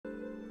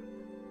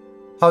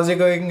How's it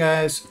going,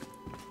 guys?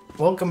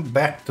 Welcome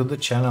back to the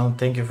channel.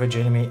 Thank you for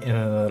joining me in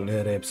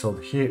another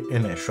episode here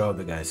in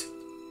Enshrouded, guys.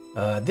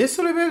 This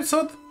will be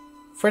episode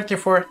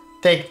 34,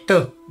 take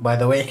 2, by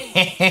the way.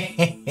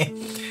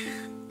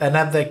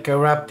 Another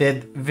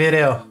corrupted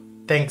video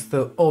thanks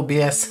to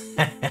OBS.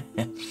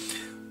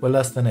 We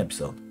lost an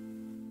episode.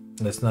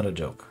 That's not a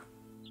joke.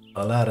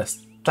 A lot of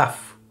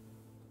stuff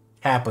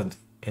happened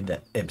in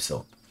that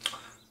episode.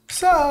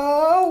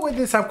 So we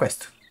did some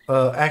quest.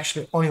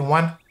 Actually only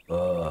one.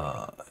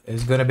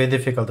 It's gonna be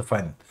difficult to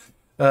find.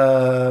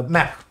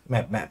 Map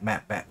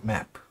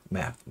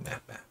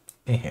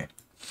in here.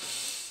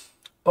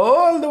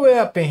 All the way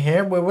up in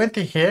here. We went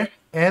in here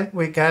and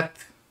we got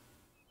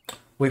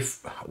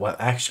well,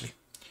 actually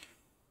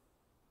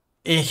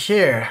in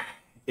here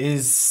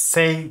is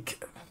saying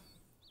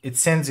it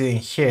sends you in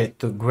here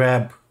to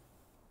grab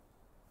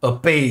a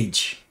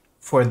page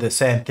for the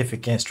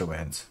scientific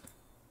instruments.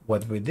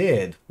 What we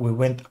did, we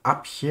went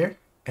up here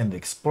and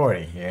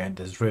exploring here.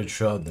 There's red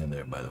shroud in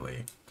there, by the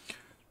way.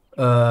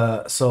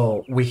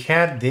 So we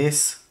had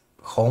this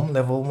home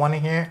level 1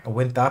 in here. I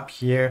went up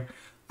here,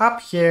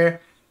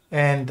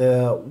 and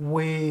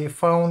we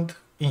found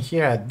in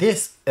here at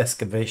this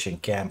excavation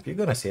camp, you're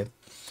gonna see it,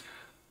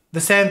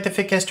 the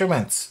scientific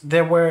instruments.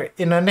 They were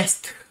in a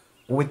nest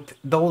with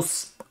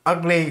those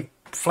ugly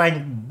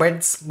flying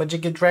birds,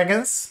 B.I.G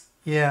dragons.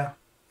 Yeah,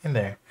 in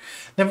there.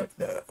 Never,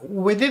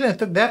 we didn't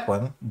took that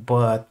one,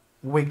 but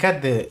we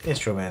got the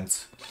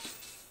instruments.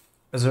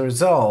 As a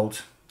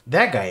result,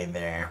 that guy in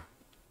there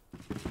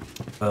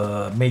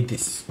made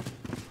this.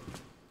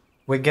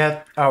 We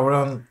got our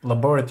own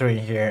laboratory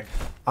in here.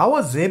 I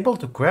was able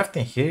to craft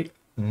in here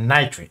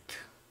nitrate.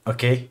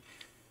 Okay,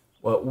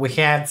 well, we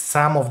had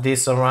some of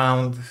this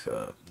around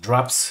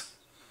drops.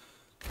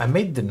 I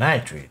made the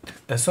nitrate.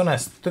 As soon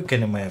as I took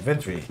it in my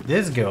inventory,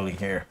 this girl in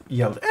here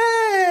yelled,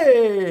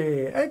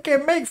 "Hey, I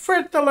can make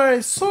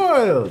fertilized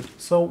soil!"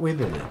 So we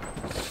did it.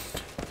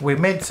 We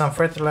made some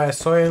fertilized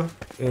soil.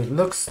 It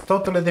looks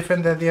totally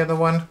different than the other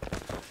one.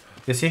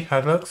 You see how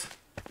it looks?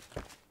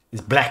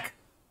 It's black.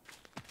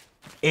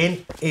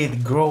 And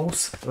it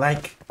grows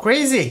like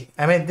crazy.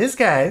 I mean, these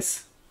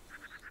guys,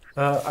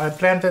 I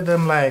planted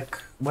them like,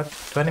 what,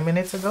 20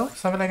 minutes ago?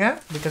 Something like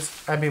that? Because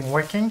I've been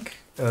working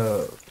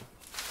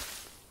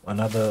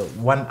another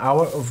 1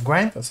 hour of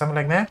grind or something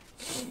like that.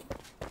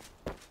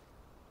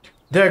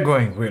 They're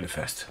growing really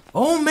fast.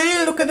 Oh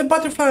man, look at the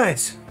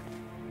butterflies.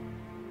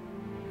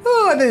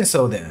 Oh, I didn't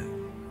saw that.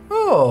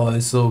 Oh,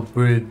 it's so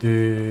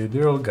pretty.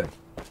 They're all good.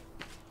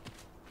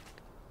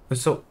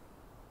 So,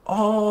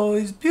 oh,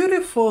 it's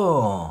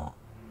beautiful.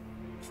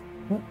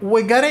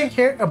 We got in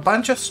here a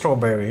bunch of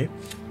strawberry.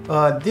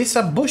 These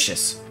are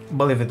bushes,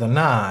 believe it or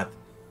not.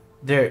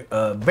 They're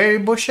berry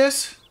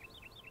bushes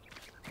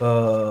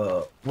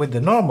with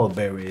the normal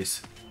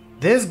berries.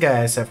 These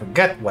guys, I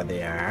forgot what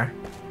they are,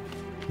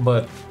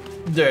 but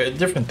they're a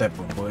different type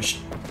of bush.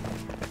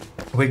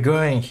 We're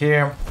going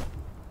here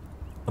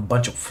a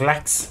bunch of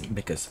flax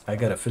because I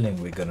got a feeling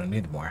we're gonna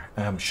need more.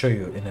 I'm show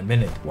you in a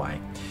minute why.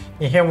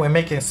 In here we're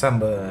making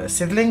some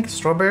seedling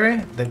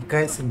strawberry. The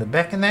guys in the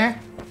back in there,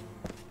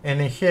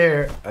 and in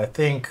here I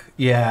think,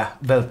 yeah,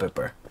 bell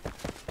pepper.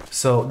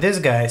 So these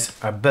guys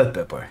are bell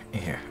pepper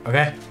in here.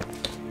 Okay,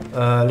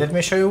 let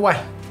me show you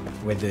why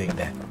we're doing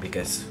that,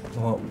 because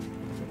well,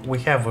 we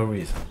have a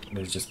reason.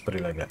 Let's just put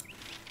it like that.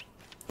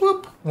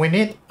 Whoop. We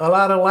need a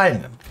lot of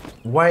linen.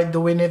 Why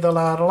do we need a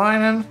lot of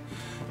linen?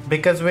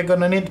 Because we're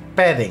gonna need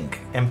padding,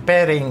 and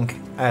padding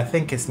I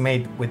think is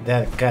made with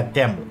that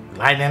goddamn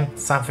linen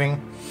something.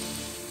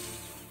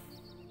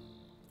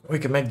 We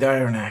can make the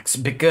iron axe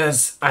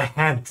because I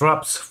had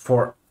drops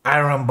for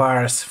iron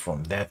bars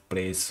from that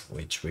place,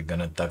 which we're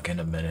gonna talk in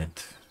a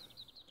minute.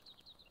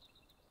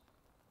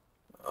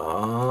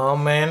 Oh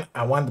man,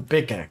 I want the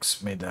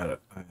pickaxe made out of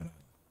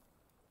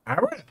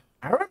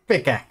iron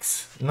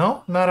pickaxe.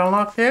 No, not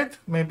unlocked yet.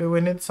 Maybe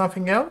we need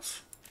something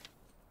else.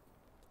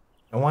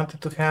 I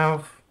wanted to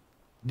have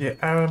the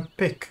iron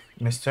pick,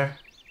 mister.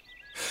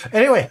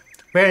 Anyway,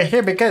 we're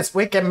here because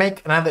we can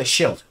make another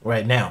shield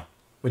right now,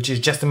 which is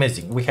just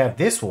amazing. We have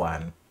this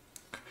one.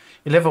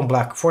 11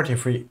 block,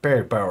 43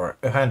 parry power,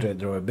 100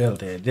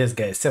 durability. This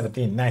guy is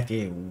 17,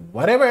 90,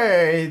 whatever.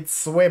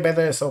 It's way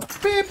better, so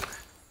beep.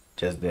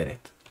 Just did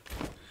it.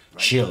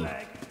 Shield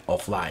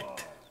of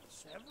light.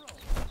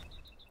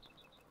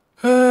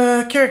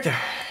 Character.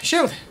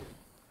 Shield.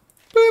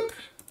 Boop.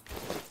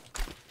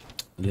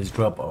 Let's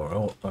drop our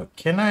old.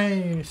 Can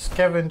I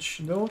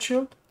scavenge the old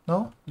shield?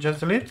 No?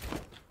 Just delete?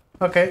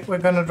 Okay, we're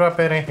gonna drop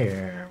it in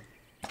here.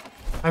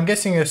 I'm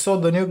guessing you saw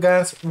the new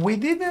guns. We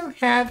didn't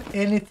have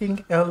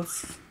anything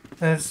else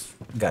as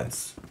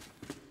guns.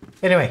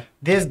 Anyway,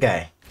 this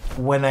guy,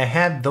 when I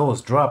had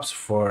those drops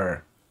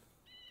for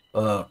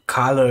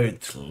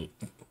colored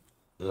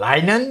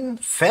linen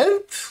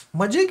felt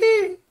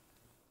majiggy,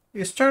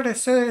 you started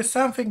saying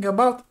something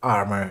about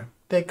armor.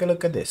 Take a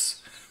look at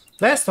this.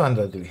 Last one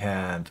that we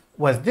had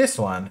was this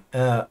one.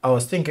 I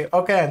was thinking,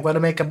 okay, I'm gonna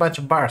make a bunch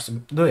of bars.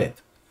 Do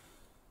it.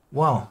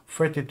 Wow,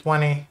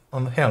 30-20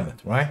 on the helmet,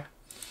 right?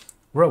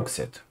 Rogue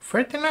set,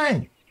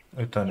 39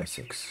 or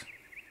 26.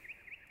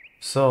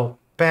 So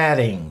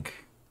padding,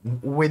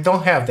 we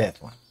don't have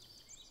that one.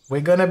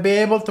 We're gonna be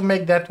able to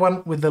make that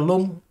one with the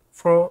loom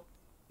for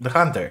the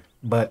hunter,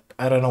 but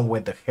I don't know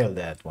where the hell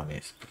that one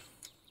is.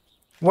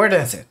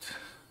 Warden set,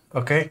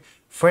 okay,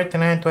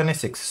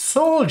 3926.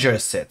 Soldier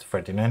set,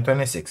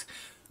 3926.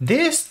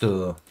 These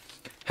two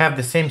have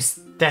the same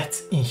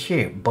stats in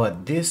here,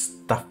 but this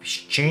stuff is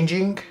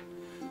changing.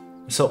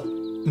 So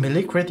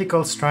melee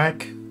critical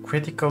strike,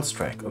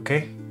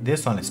 okay?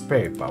 This one is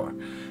parry power.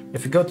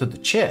 If you go to the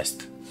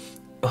chest,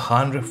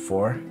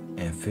 104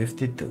 and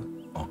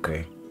 52,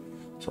 okay?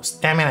 So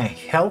stamina and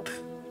health.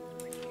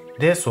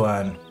 This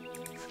one,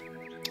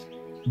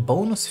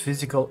 bonus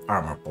physical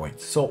armor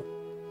points. So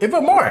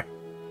even more,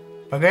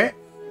 okay?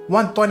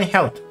 120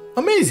 health,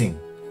 amazing.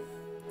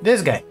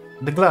 This guy,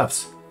 the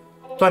gloves,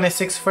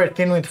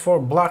 2613 with 4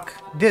 block.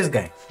 This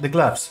guy, the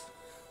gloves,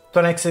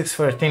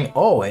 2613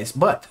 always,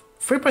 but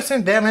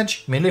 3%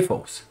 damage melee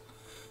foes.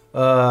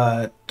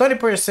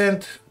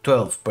 20%,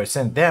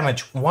 12%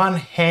 damage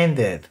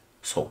one-handed,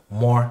 so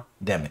more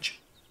damage.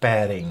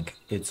 Padding,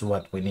 it's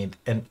what we need.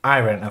 And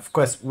iron, of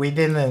course, we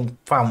didn't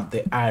found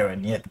the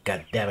iron yet,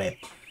 god damn it.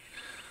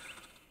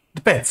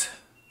 Depends.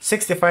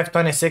 65,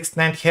 26,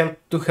 90 health,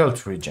 2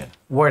 health regen.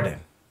 Warden,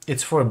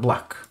 it's 4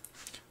 block.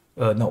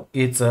 No,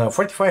 it's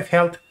 45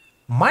 health,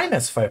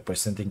 minus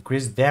 5%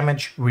 increased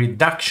damage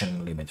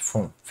reduction limit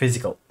from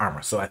physical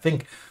armor. So I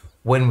think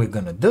when we're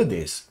gonna do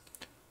this,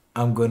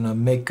 I'm gonna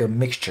make a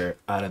mixture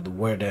out of the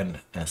Warden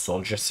and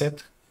Soldier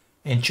set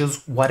and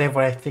choose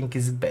whatever I think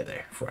is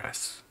better for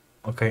us,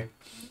 okay?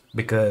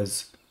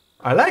 Because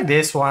I like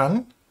this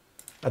one,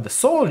 the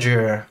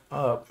Soldier,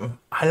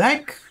 I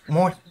like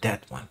more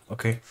that one,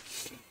 okay?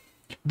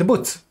 The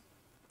boots,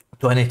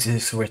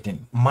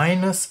 2614,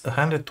 minus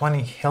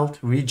 120 health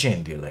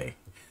regen delay.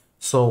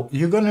 So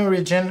you're gonna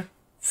regen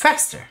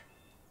faster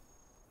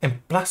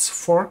and plus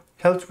 4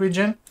 health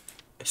regen.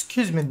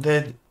 Excuse me,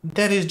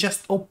 that is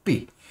just OP.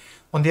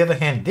 On the other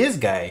hand, this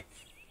guy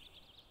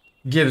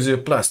gives you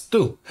plus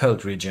 2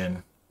 health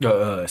regen,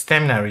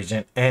 stamina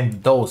regen,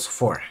 and those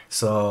 4.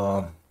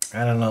 So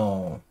I don't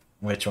know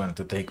which one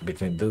to take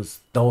between those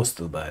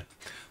two, but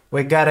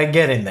we gotta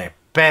get in there.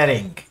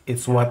 Padding,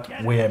 it's what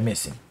we are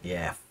missing.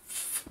 Yeah,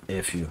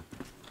 if you.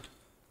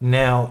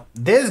 Now,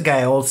 this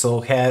guy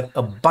also had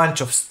a bunch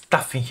of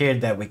stuff in here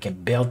that we can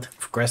build.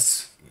 Of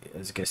course,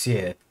 as you can see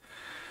it.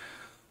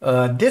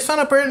 This one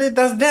apparently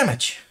does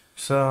damage.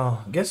 So,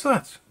 guess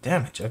what?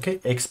 Damage, okay.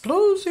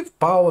 Explosive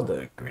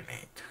powder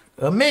grenade.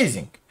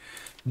 Amazing.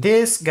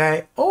 This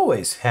guy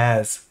always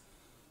has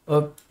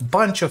a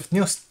bunch of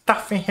new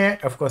stuff in here.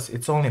 Of course,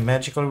 it's only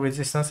magical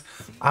resistance.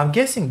 I'm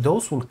guessing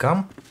those will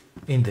come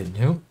in the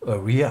new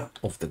area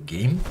of the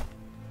game.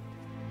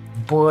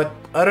 But,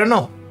 I don't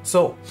know.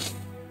 So,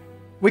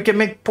 we can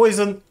make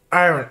poison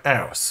iron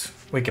arrows.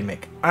 We can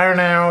make iron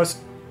arrows.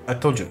 I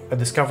told you, I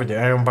discovered the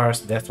iron bars,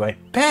 that's why.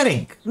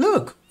 Padding!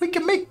 Look! We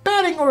can make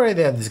padding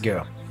already at this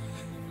girl.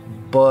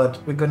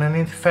 But we're gonna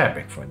need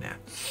fabric for that.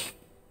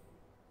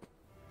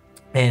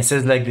 And it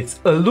says like this.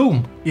 A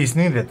loom is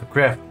needed to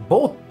craft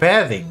both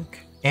padding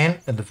and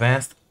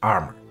advanced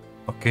armor.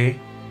 Okay?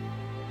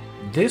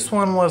 This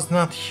one was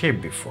not here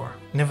before.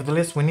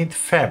 Nevertheless, we need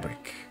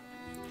fabric.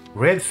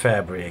 Red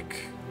fabric.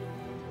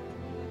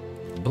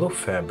 Blue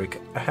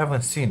fabric. I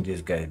haven't seen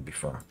this guy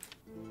before.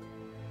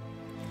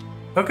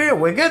 Okay,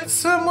 we got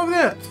some of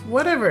that,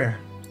 whatever.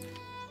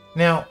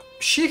 Now,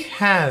 she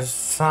has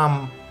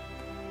some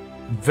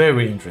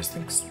very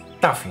interesting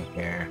stuff in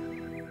here,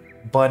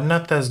 but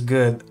not as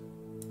good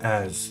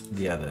as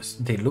the others.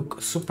 They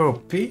look super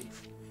OP,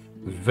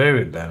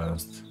 very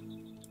balanced,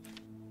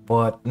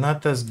 but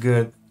not as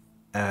good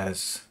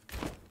as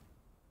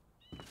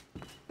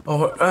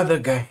our other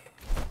guy.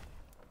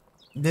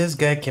 This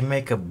guy can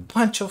make a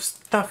bunch of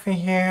stuff in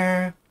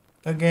here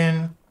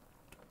again.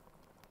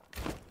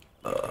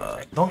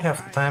 Don't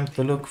have time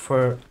to look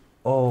for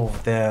all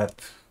of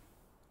that,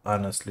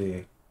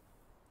 honestly.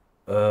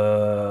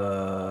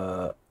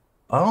 I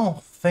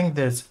don't think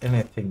there's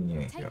anything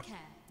new here.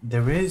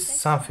 There is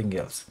something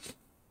else.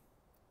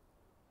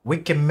 We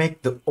can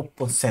make the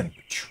open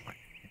sandwich.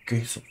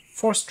 Okay, so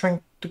 4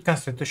 strength, 2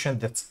 constitution,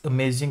 that's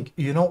amazing.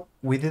 You know,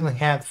 we didn't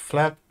have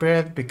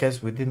flatbread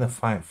because we didn't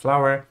find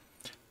flour.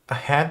 I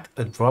had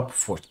a drop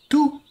for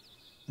 2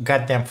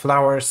 goddamn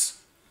flowers,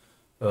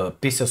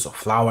 pieces of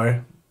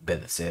flour,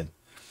 better said,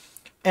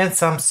 and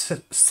some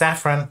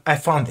saffron. I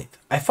found it.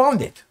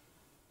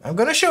 I'm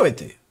gonna show it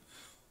to you.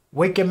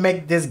 We can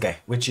make this guy,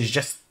 which is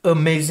just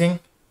amazing,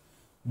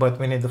 but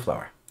we need the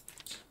flour.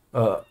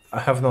 I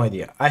have no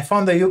idea. I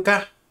found the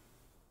yucca.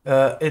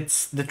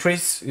 It's the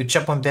trees, you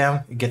chop them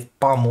down, you get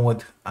palm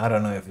wood. I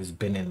don't know if it's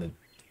been in the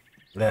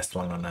last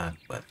one or not,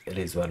 but it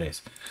is what it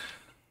is.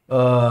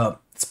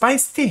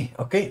 Spice tea,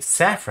 okay,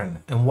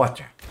 saffron and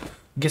water.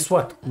 Guess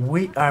what?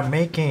 We are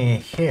making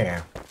it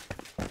here.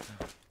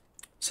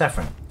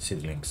 Saffron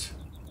seedlings.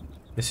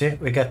 You see,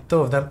 we got 2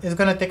 of them. It's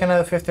gonna take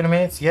another 15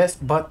 minutes, yes,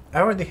 but I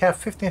already have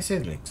 15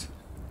 seedlings.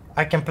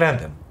 I can plant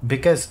them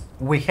because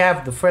we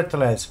have the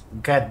fertilized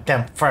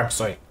goddamn farm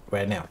soil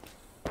right now.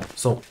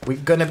 So we're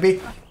gonna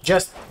be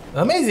just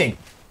amazing.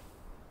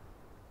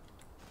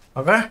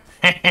 Okay?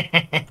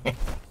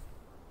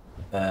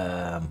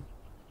 I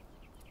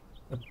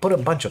put a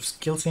bunch of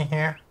skills in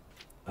here.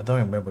 I don't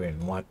remember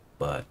in what,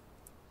 but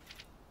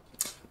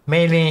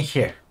mainly in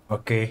here.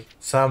 Okay,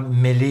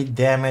 some melee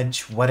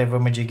damage, whatever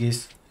magic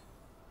is.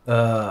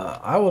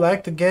 I would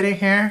like to get in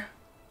here.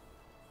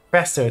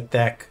 Faster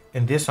attack,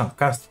 and this one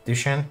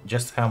constitution,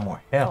 just have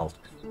more health.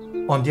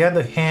 On the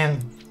other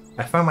hand,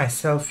 I find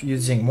myself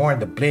using more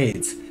the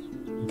blades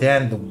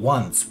than the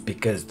wands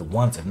because the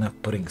wands are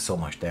not putting so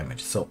much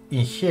damage. So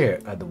in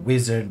here are the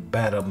wizard,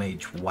 battle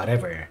mage,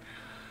 whatever.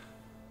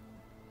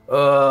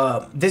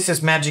 This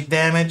is magic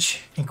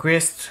damage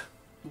increased.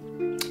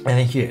 And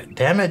in here,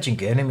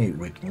 damaging enemy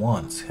with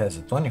wands has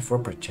a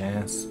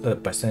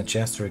 24%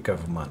 chance to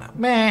recover mana.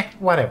 Meh,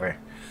 whatever.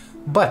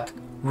 But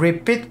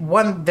repeat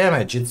one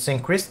damage, it's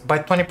increased by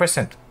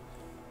 20%.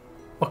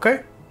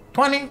 Okay?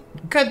 20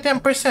 goddamn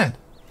percent.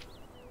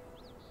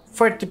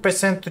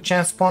 40% to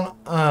chance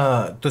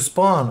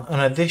spawn an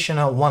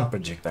additional one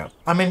projectile.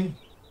 I mean,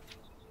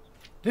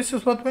 this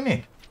is what we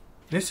need.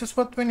 This is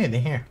what we need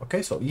in here.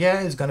 Okay, so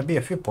yeah, it's gonna be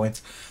a few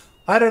points.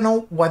 I don't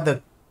know what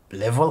the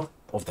level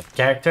of the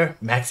character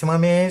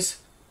maximum is.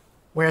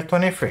 We're at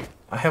 23.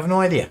 I have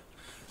no idea.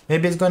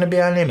 Maybe it's gonna be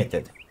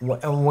unlimited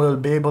and we'll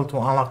be able to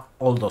unlock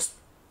all those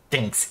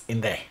things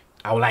in there.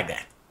 I would like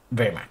that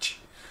very much.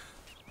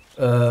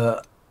 I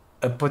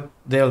put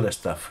the other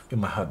stuff in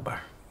my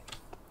hotbar.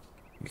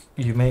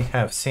 You may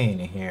have seen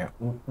in here.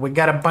 We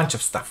got a bunch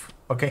of stuff.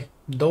 Okay,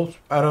 those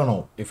I don't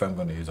know if I'm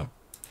gonna use them.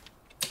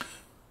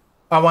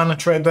 I wanna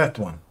try that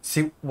one.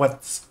 See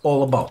what's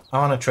all about. I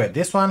wanna try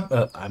this one.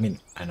 I mean,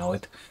 I know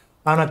it.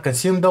 I wanna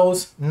consume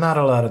those. Not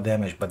a lot of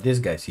damage, but this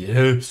guy's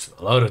yes,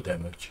 a lot of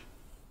damage.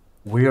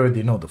 We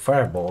already know the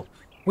fireball.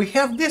 We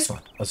have this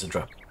one as a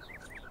drop.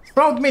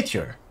 Shroud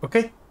Meteor,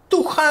 okay?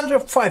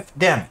 205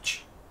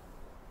 damage.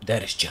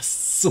 That is just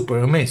super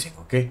amazing,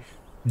 okay?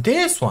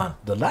 This one,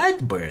 the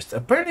Light Burst,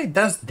 apparently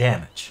does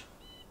damage.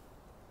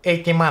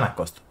 80 mana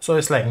cost, so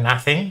it's like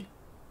nothing.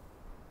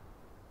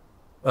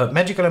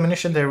 Magical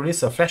ammunition, they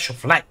release a flash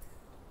of light,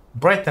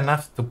 bright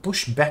enough to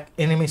push back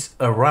enemies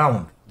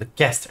around the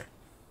caster.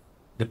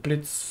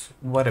 Depletes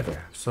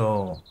whatever,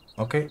 so,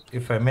 okay,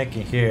 if I make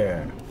it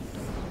here...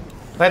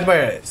 Light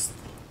Burst!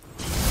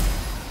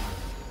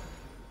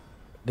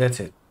 That's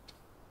it.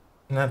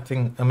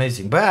 Nothing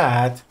amazing,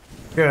 but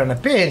if you're in a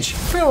pinch,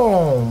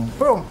 boom,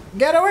 boom,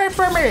 get away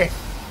from me!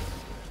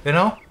 You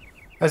know,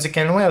 as you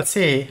can well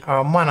see,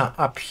 our mana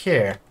up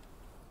here,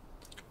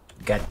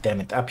 god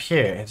damn it, up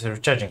here, it's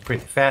recharging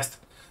pretty fast.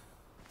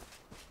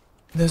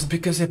 That's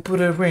because I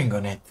put a ring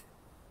on it.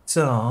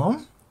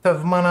 So,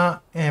 12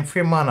 mana and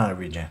 3 mana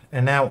regen.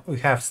 And now we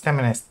have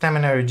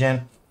stamina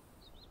regen.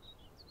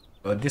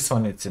 This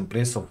one is in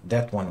place of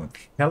that one with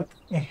health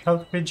and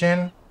health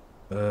regen.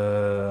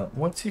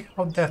 Let's see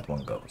how that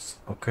one goes,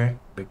 okay?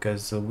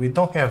 Because we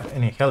don't have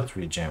any health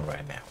regen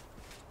right now,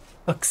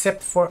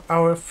 except for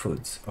our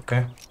foods,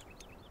 okay?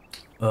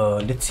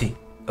 Let's see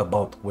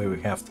about where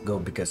we have to go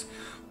because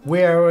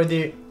we are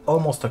already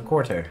almost a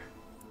quarter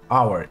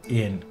hour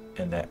in,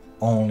 and I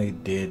only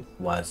did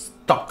was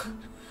talk.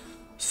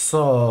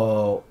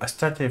 So I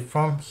started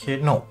from here.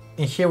 No,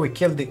 in here we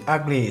killed the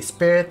ugly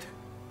spirit,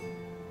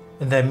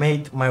 and I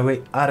made my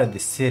way out of the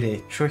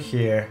city through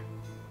here.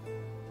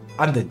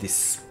 Under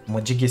this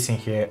Majigis in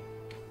here,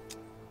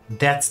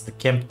 that's the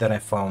camp that I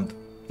found,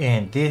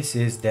 and this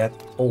is that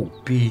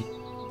OP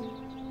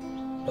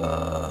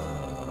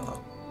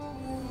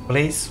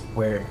place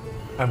where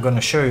I'm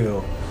gonna show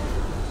you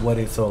what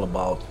it's all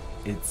about.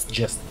 It's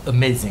just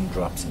amazing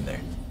drops in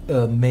there,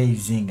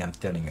 amazing, I'm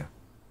telling you,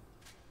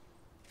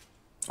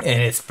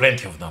 and it's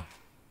plenty of them.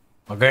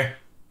 Okay,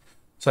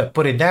 so I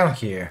put it down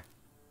here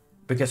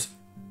because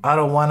I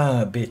don't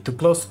wanna be too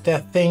close to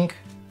that thing.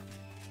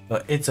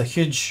 It's a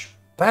huge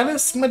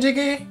palace,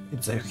 Majigi.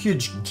 It's a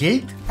huge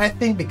gate, I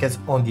think, because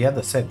on the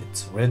other side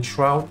it's red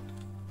shroud.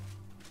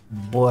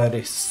 But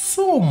it's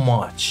so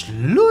much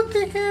loot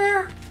in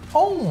here.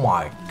 Oh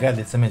my god,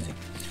 it's amazing.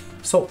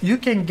 So you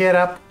can get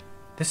up.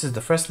 This is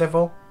the first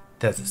level.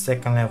 There's the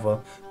second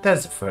level.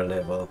 There's the third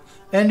level.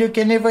 And you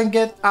can even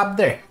get up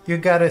there. You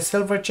got a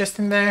silver chest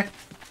in there.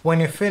 When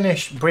you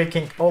finish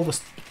breaking all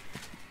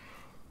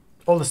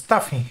the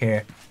stuff in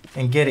here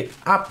and get it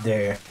up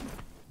there,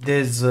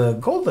 there's a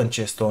golden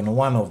chest on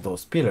one of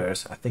those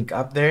pillars, I think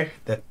up there,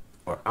 that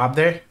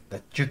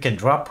you can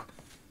drop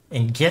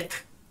and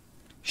get.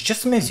 It's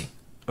just amazing.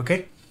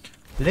 Okay,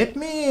 let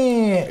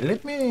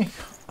me,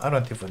 I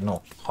don't even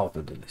know how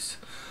to do this.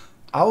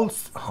 Oh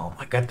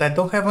my god, I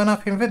don't have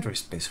enough inventory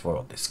space for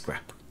all this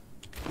crap.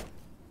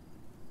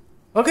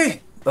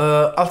 Okay,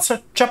 I'll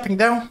start chopping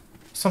down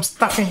some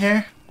stuff in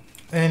here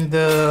and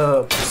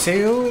see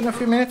you in a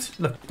few minutes.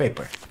 Look,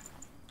 paper.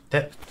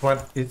 That one,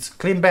 it's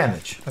clean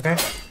bandage, okay?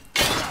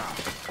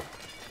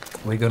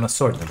 We're gonna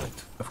sort of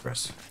it, of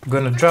course.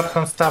 Gonna drop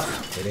some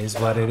stuff. It is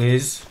what it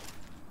is.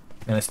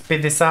 Gonna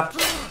speed this up.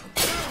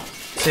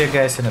 See you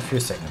guys in a few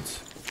seconds.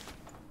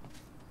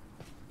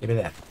 Give me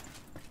that.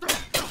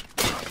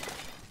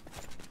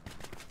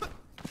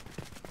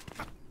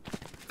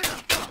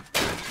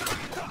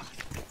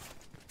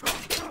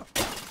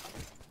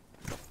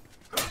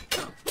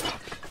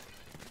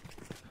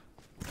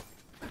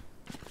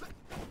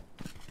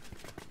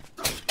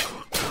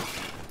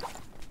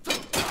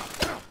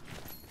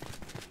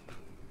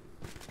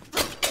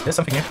 There's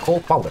something here, coal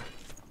powder.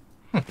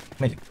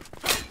 Amazing.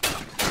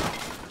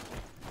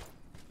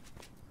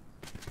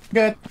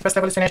 Good, first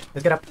level is finished.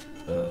 Let's get up.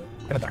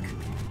 Kinda dark.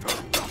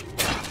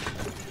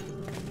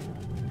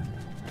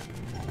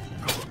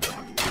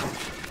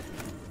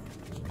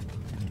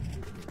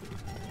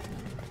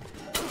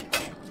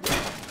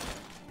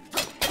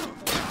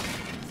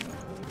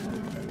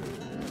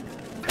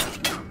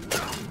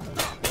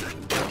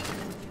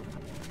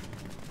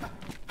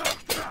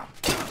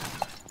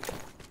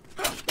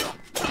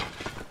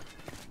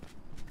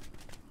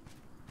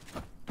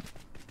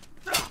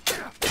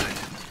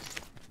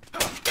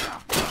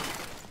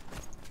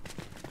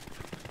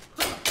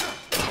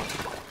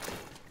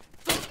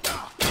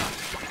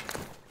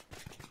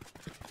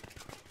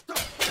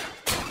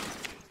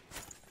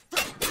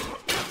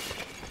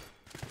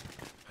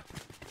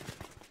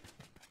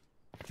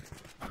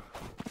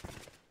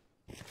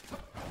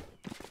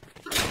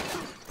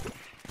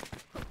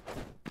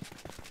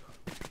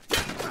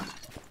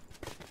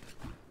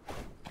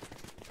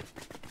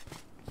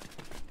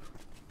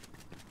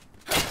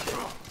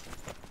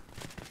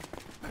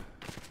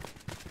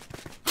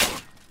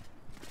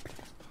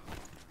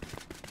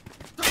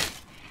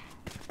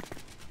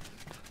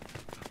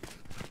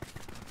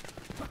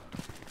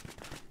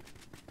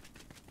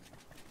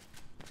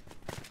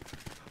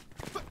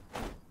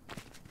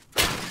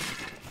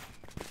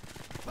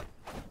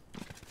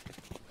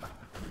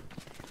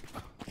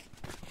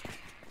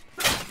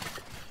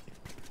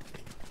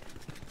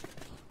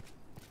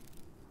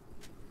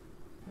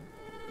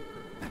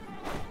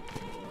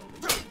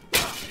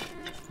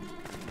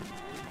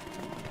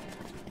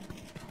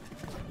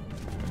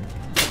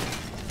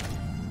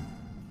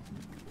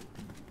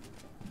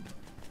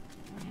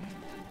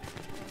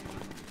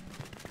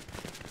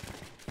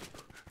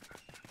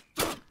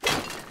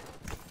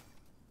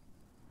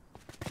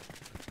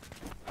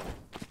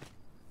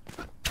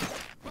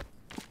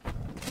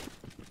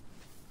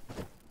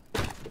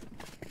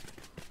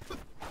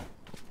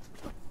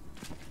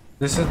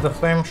 This is the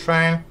flame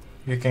shrine.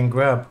 You can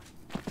grab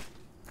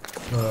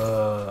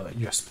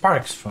your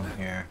sparks from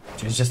here,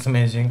 which is just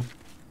amazing.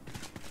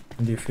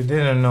 And if you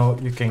didn't know,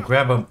 you can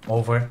grab them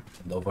over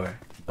and over and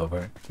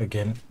over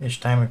again each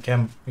time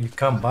you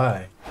come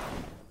by.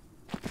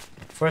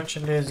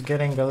 Fortunately, it's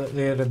getting a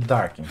little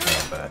dark in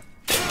here, but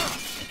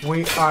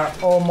we are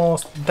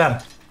almost done.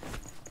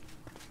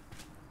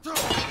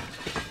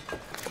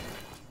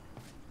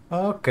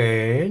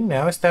 Okay,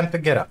 now it's time to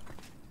get up.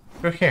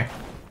 Through here.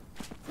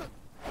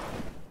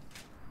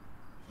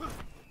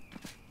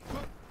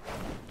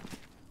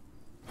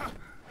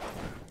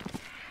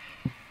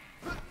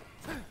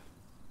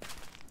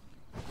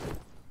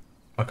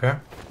 Okay.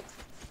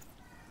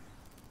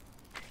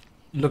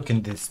 Look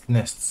in these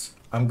nests.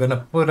 I'm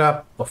gonna put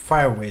up a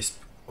fire wisp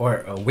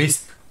or a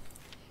wisp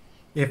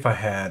if I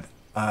had.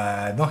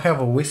 I don't have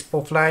a wisp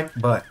of light,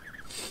 but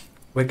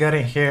we got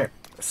in here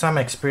some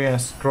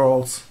experience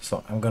scrolls,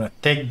 so I'm gonna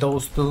take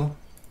those two.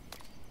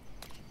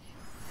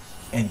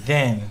 And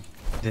then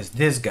there's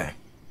this guy,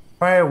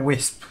 fire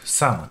wisp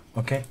summon.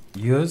 Okay,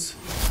 use.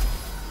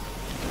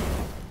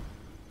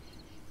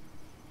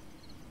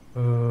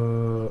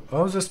 I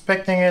was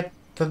expecting it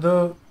to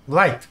do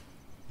light,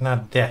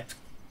 not that.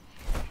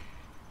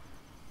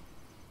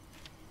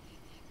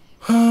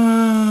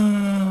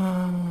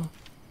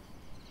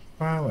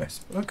 Fire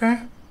wisp.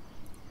 Okay.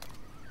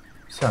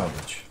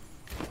 Salvage.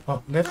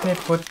 Oh, let me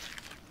put.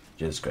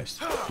 Jesus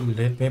Christ.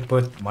 Let me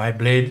put my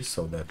blade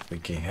so that we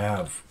can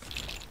have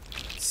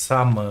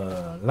some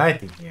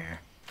light in here.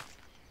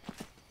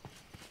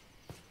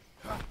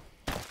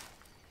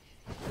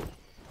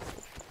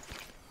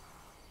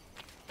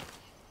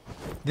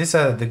 These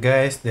are the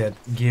guys that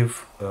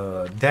give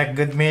that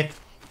good meat.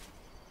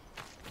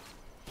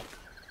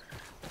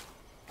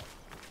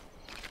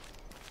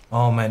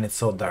 Oh man, it's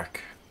so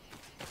dark.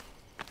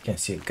 Can't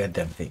see a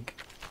goddamn thing.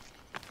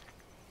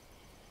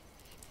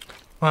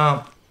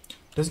 Well,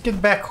 let's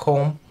get back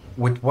home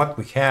with what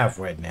we have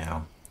right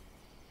now.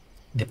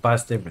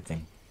 Deposit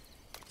everything.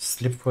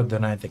 Sleep for the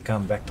night and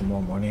come back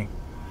tomorrow morning.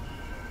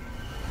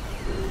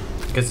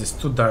 Because it's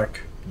too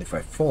dark. And if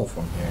I fall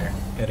from here,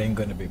 it ain't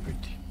gonna be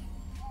pretty.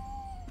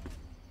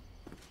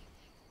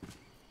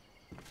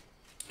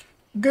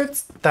 Good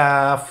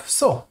stuff.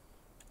 So,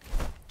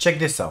 check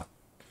this out.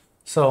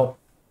 So,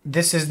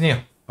 this is new,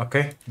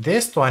 okay?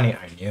 This 20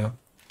 are new.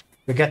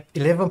 We got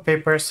 11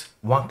 papers,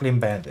 1 clean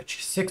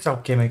bandage, 6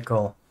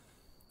 alchemical.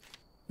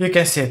 You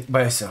can see it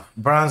by yourself.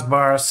 Bronze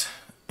bars,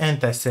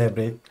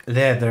 anti-sabrit,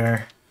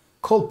 leather,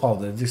 coal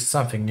powder. This is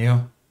something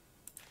new.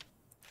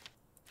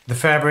 The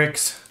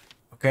fabrics,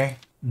 okay?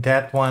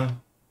 That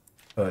one.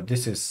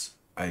 This is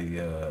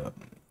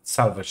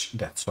salvage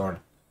that sword.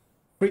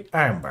 3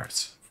 iron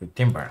bars, 3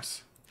 tin bars.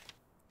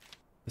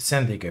 The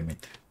sand digger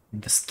meat.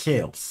 The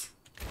scales.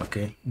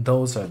 Okay,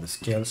 those are the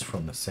scales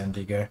from the sand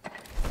digger.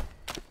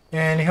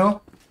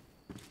 Anyhow,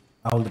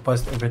 I'll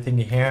deposit everything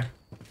in here.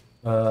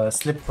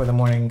 Sleep for the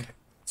morning.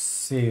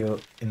 See you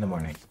in the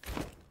morning.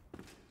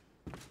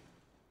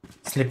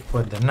 Sleep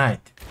for the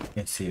night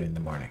and see you in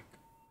the morning.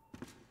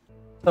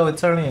 So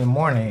it's early in the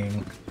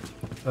morning.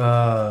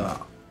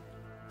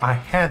 I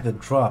had a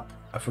drop.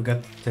 I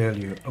forgot to tell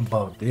you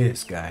about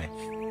this guy.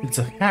 It's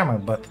a hammer,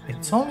 but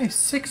it's only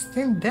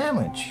 16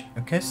 damage.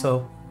 Okay,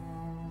 so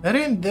it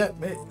ain't that.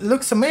 It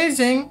looks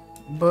amazing,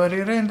 but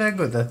it ain't that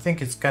good. I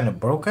think it's kind of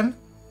broken.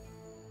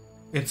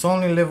 It's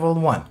only level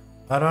 1.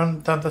 I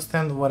don't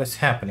understand what is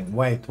happening.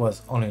 Why it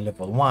was only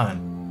level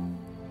 1,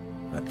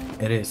 but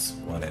it is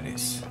what it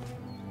is.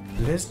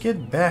 Let's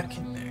get back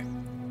in there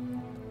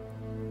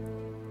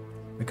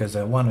because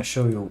I want to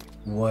show you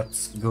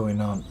what's going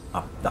on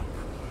up top.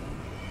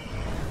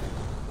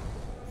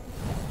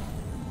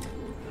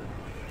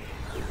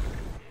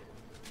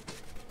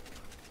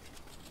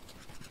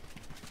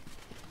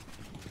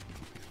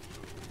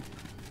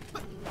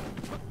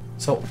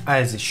 So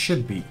as it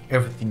should be,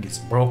 everything is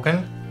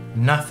broken,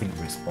 nothing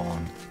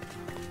respawned.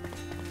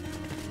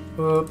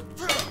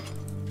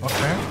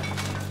 Okay.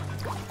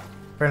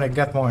 Apparently I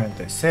got more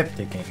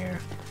antiseptic in here.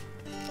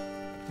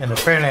 And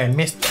apparently I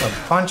missed a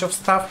bunch of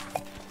stuff.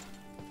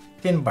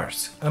 Tin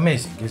bars.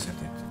 Amazing, isn't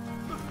it?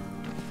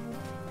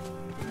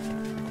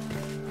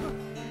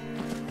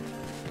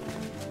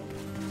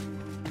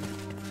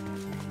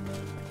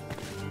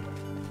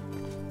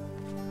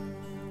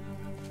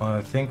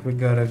 I think we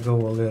gotta go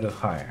a little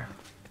higher.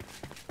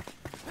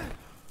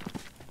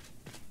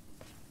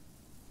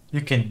 You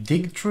can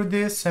dig through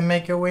this and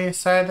make your way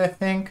inside, I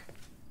think.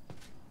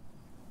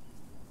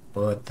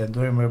 But I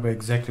don't remember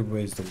exactly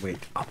where is the way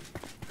up.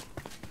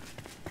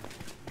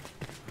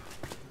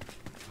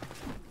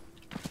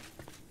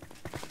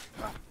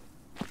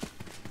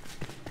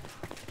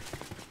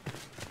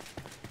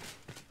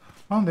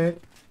 Found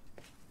it.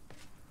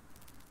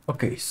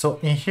 Okay, so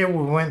in here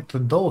we went to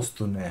those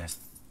 2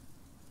 nests.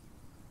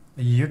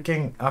 You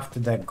can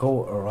after that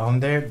go around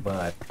there,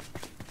 but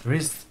there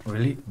is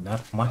really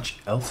not much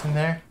else in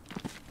there.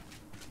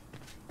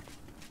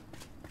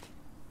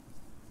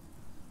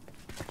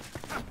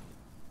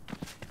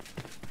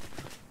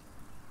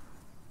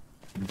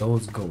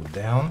 Those go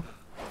down.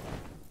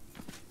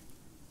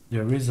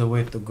 There is a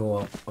way to go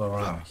up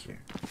around here.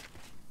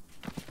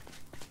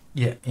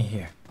 Yeah, in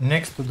here,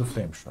 next to the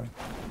flame shrine.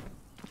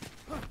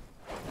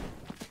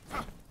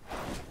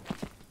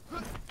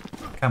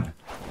 Come on.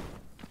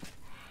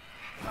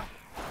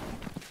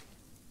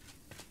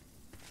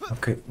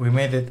 Okay, we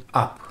made it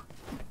up.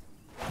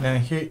 Now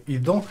here you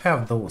don't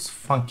have those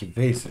funky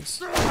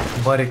vases,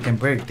 but you can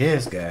break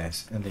these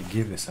guys and they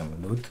give you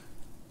some loot.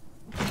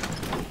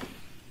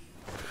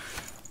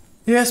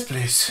 Yes,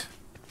 please.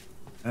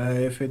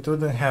 If it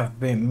wouldn't have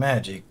been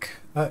magic.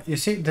 You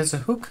see, there's a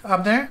hook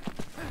up there.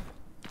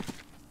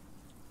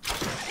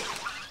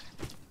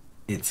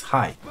 It's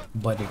high,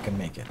 but you can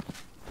make it.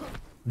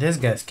 These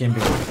guys can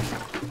be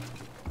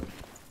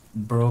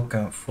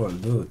broken for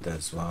loot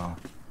as well.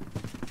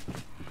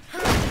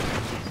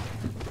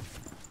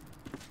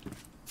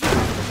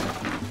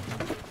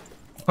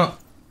 Huh,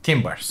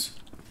 timbers.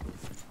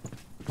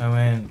 I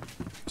mean,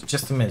 it's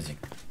just amazing.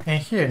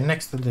 And here,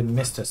 next to the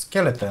Mr.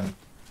 Skeleton,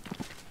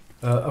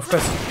 of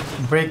course,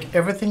 break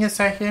everything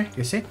inside here.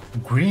 You see?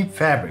 Green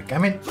fabric. I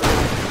mean,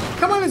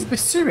 come on, let's be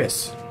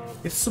serious.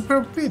 It's super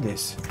OP,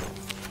 this.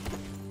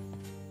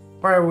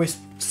 Fire Wisp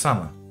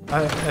Summon.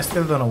 I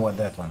still don't know what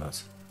that one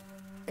was.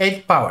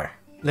 8 power.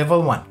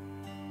 Level 1.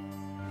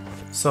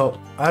 So,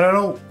 I don't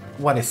know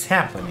what is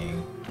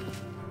happening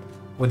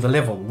with the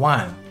level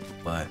 1,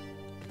 but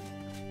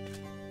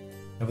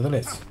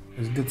nevertheless,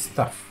 it's good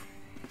stuff.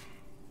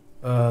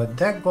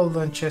 That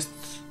golden chest,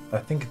 I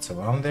think it's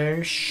around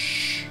there.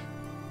 Shh.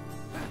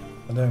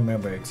 I don't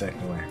remember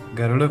exactly where.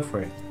 Gotta look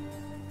for it.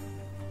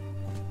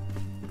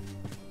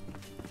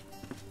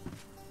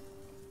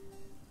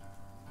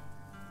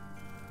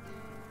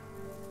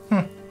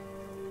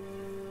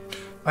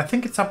 I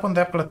think it's up on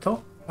that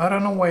plateau. I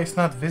don't know why it's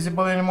not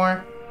visible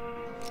anymore.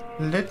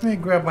 Let me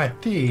grab my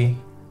tea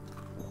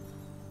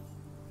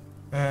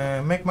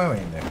and make my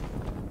way in there.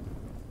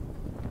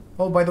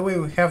 Oh, by the way,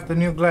 we have the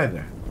new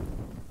glider.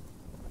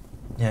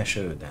 Yeah, I'll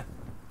show you that.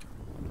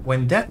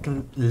 When that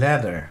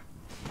leather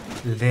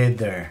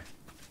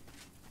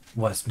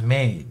was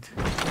made,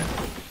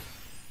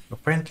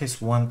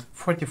 apprentice want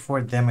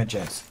 44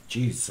 damages.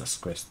 Jesus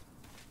Christ.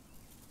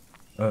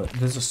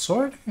 There's a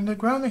sword in the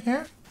ground in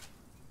here?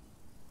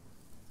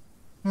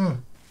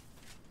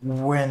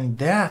 When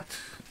that...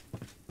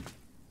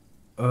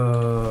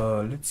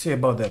 let's see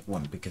about that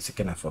one, because I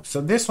cannot focus.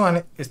 So this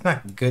one is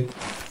not good,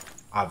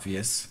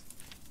 obvious.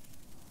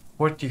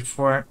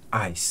 44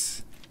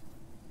 ice.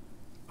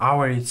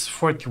 Our it's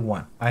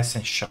 41, ice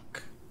and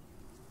shock.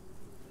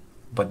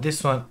 But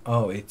this one,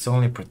 oh, it's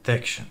only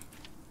protection.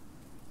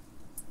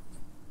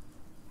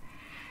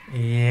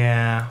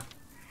 Yeah.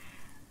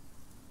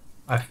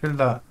 I feel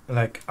that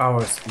like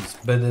ours is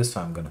better,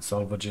 so I'm gonna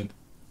salvage it.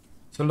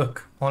 So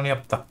look, only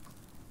up top.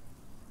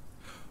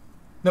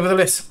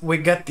 Nevertheless, we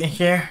got in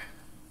here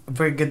a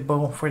very good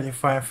bow,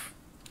 45.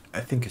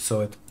 I think you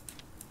saw it.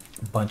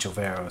 A bunch of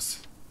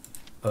arrows.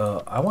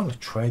 I want to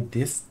try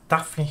this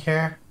stuff in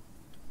here.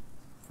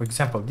 For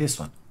example, this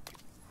one.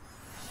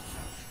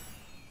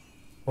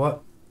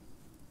 What?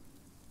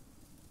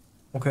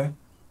 Okay.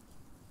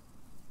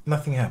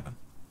 Nothing happened.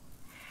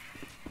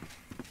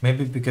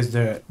 Maybe because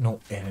there are no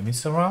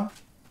enemies around?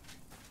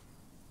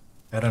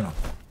 I don't know.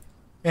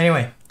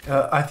 Anyway,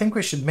 I think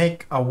we should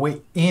make our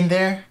way in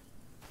there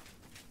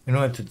in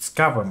order to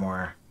discover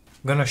more.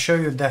 I'm gonna show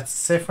you that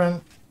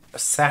saffron,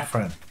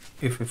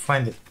 if we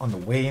find it on the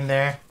way in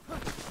there.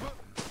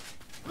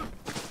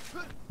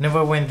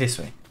 Never went this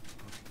way,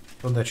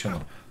 so that you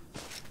know.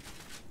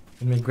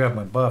 Let me grab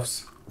my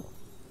buffs.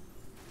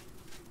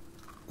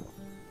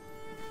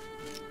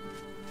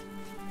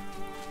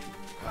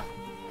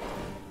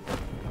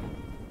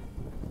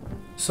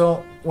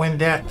 So when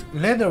that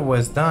leather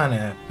was done,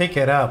 I pick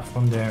it up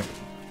from there,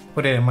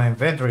 put it in my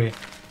inventory.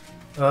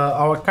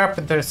 Our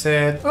carpenter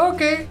said,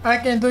 okay, I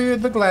can do you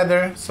the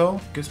leather. So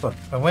guess what?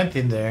 I went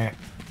in there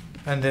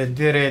and they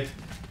did it.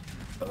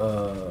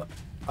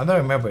 I don't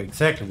remember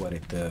exactly what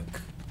it took,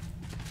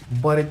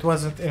 but it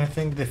wasn't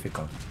anything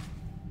difficult.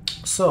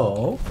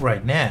 So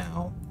right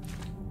now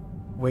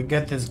we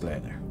get this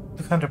leather,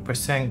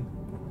 200%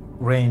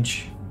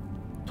 range,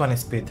 20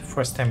 speed,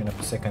 4 stamina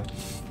per second.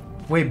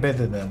 Way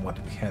better than what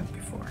we had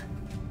before.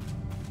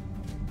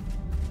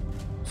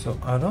 So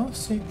I don't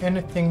see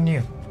anything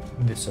new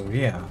in this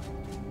area.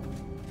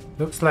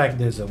 Looks like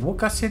there's a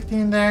Wooka city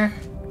in there.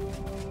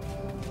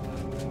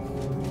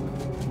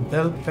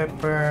 Bell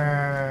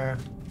pepper.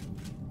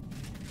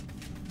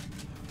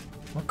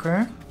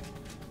 Okay.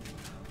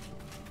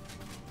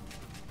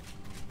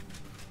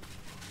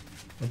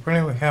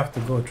 Apparently we have to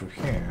go through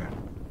here.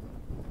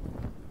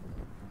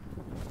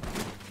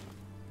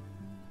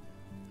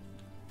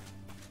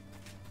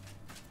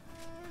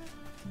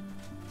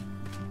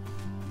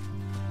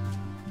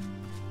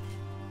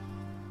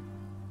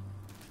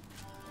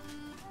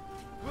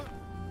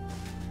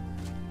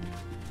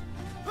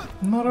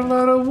 Not a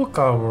lot of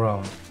Wooka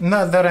around.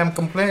 Not that I'm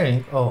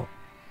complaining. Oh.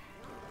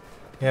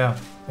 Yeah,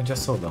 I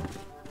just saw them.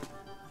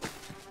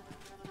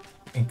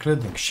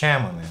 Including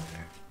Shaman in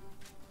there.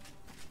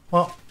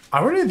 Well,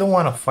 I really don't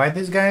want to fight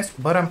these guys,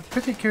 but I'm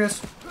pretty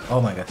curious. Oh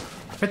my god.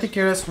 Pretty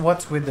curious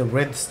what's with the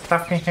red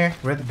stuff in here.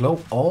 Red glow.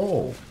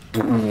 Oh.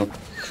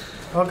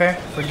 Okay,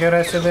 forget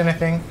I said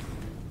anything.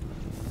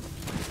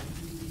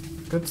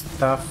 Good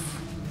stuff.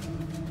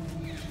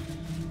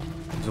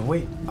 There's a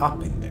way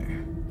up in there.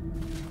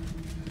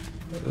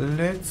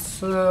 Let's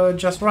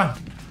just run.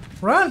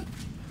 Run!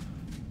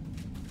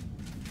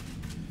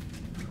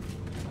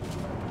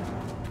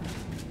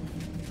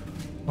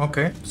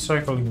 Okay,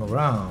 circling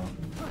around.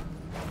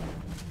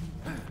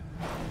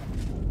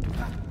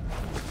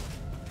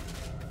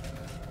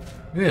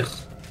 Ugh.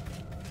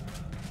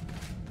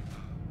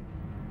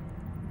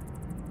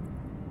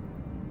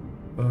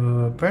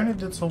 Apparently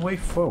that's a way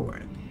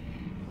forward.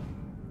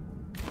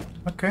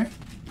 Okay,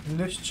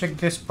 let's check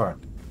this part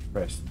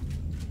first.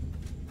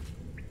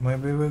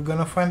 Maybe we're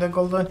gonna find a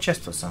golden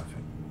chest or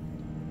something.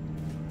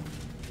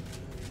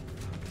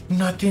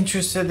 Not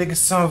interested in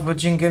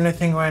salvaging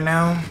anything right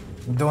now.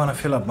 Don't wanna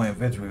fill up my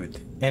inventory with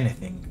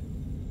anything.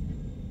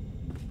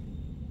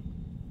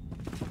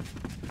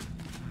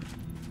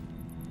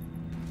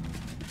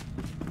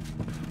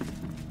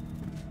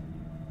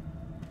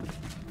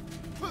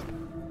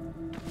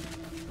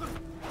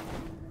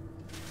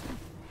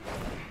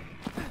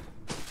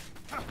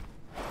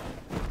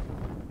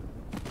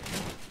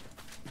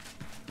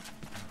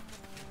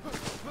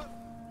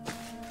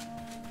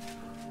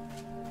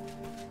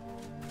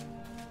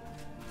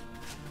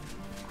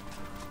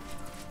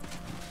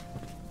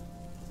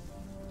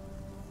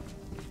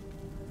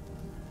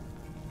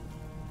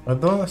 I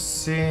don't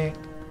see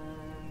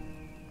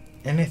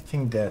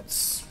anything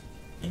that's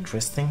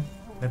interesting,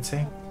 let's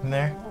say, in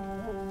there.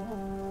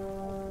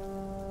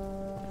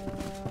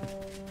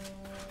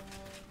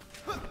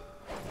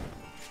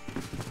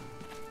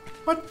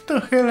 What the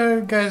hell are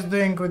you guys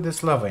doing with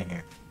this lava in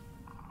here?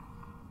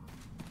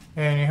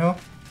 Anyhow.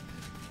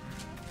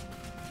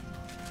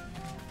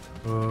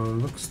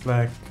 Looks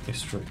like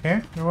it's through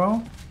here,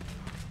 well.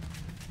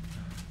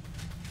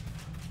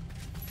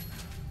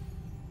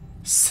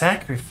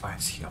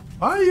 Sacrifice heal.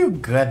 Are you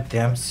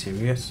goddamn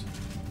serious?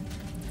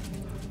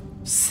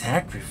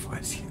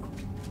 Sacrifice heal.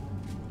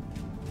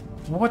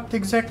 What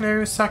exactly are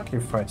you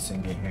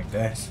sacrificing in here,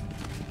 guys?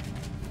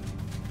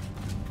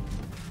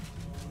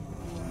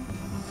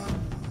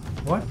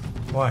 What?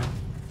 Why?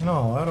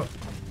 No, I don't.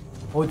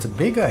 Oh, it's a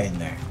big guy in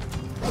there.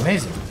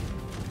 Amazing.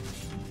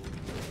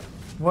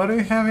 What are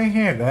we having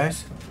here,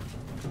 guys?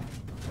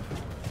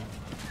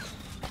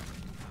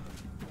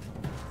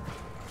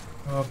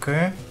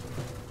 Okay.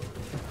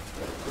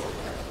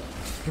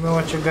 Give me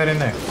what you got in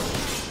there.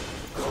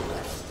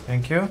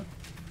 Thank you.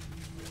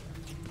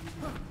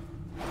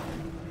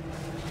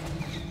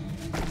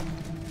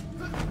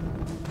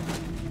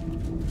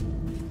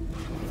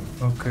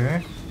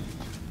 Okay.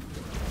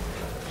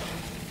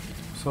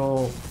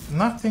 So,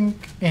 nothing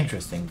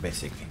interesting,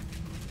 basically.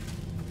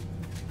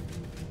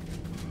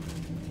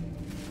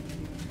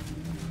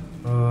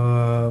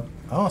 I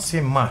don't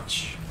see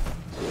much.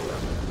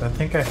 I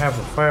think I have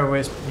a fire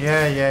wisp.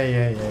 Yeah.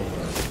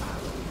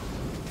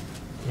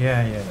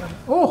 Yeah.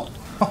 Oh!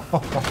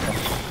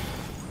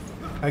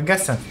 I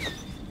guess a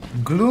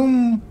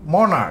Gloom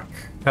Monarch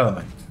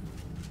helmet.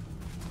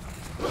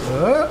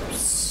 Oops,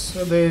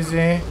 so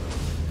daisy.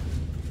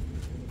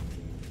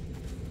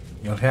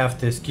 You'll have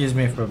to excuse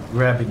me for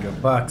grabbing your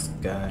box,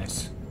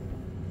 guys.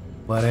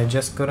 But I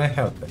just couldn't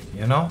help it,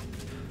 you know?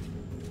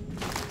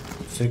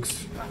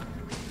 6.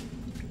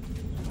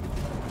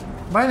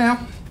 Bye now.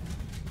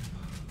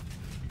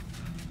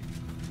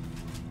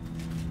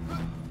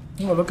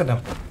 Oh, look at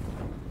them.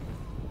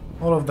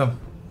 All of them.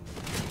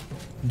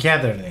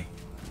 Gathered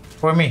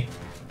for me.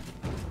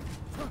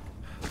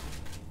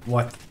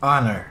 What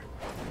honor.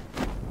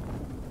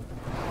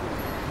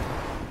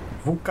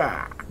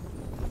 Vuka.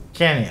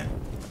 Canyon.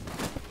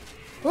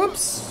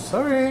 Oops,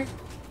 sorry.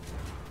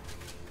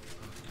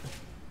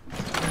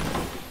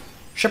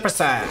 Shepherd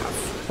staff.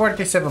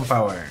 47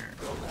 power.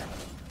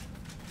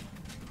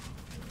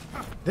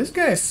 This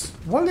guy's...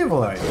 What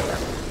level are you?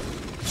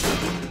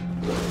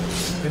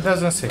 It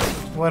doesn't say.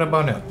 What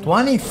about now?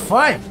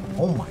 25!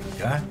 Oh my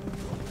god.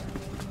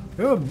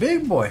 You're a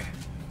big boy.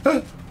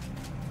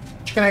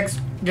 Chicken eggs.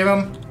 Give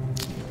him.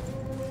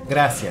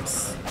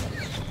 Gracias.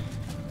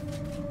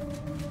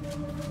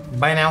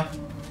 Bye now.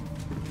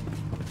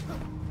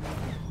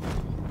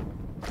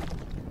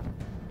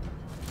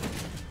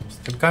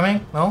 Still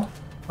coming? No?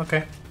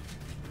 Okay.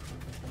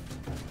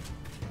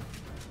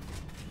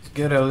 Let's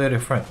get a little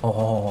friend.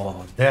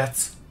 Oh,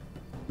 that's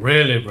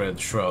really red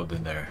shroud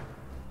in there.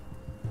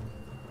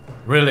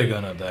 Really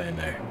gonna die in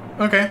there.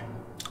 Okay.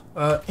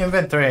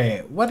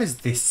 Inventory. What is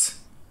this?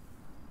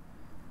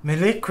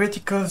 Melee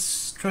critical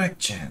strike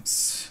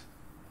chance.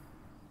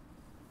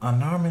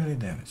 Unarmedly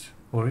damage.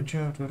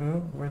 Original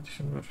to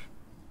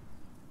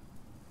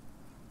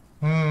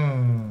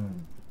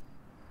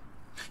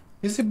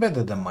Is it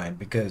better than mine?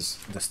 Because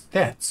the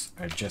stats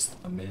are just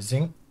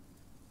amazing.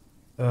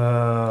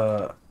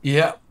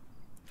 Yeah.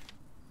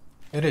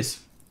 It is.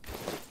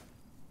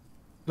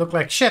 Look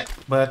like shit,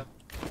 but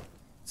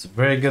it's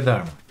very good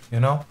armor, you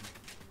know?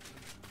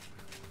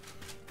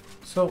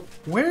 So,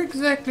 where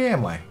exactly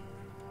am I?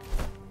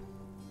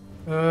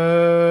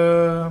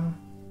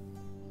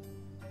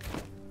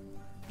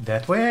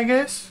 That way, I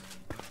guess?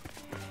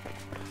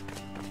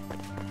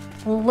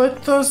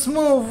 Let us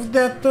move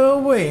that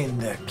way in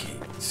that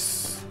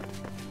case.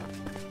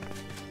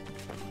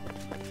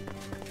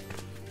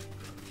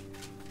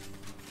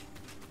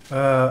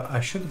 I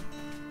should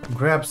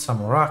grab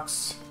some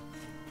rocks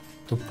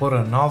to put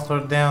an altar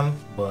down,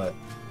 but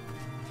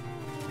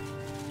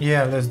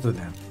yeah, let's do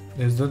that.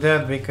 Let's do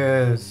that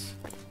because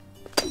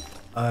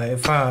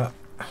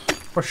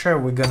for sure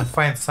we're gonna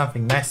find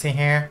something nice in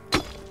here.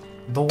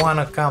 Don't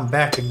wanna come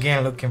back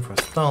again looking for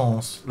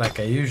stones like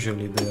I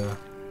usually do.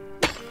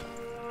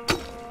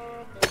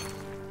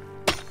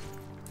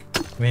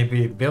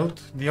 Maybe build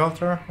the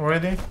altar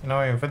already in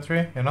our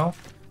inventory, you know?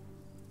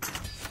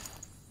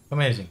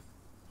 Amazing.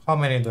 How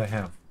many do I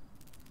have?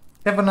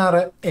 7 out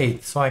of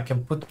 8, so I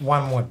can put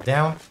one more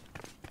down.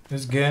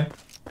 It's good.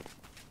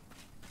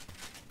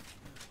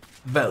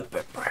 Bell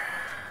pepper.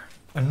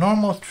 A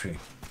normal tree.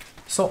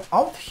 So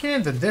out here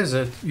in the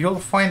desert, you'll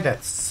find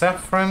that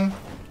saffron.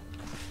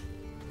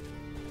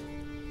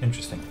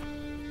 Interesting.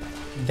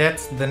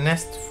 That's the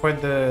nest for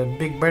the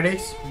big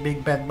birdies,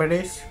 big bad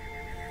birdies.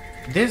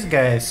 These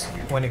guys,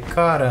 when you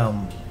caught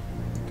them,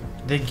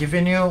 they're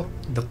giving you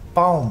the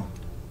palm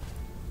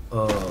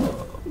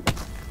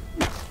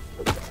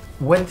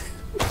width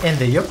in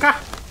the yucca.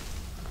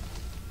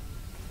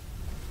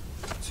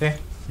 See,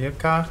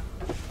 yucca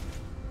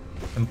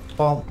and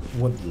palm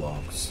wood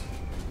logs.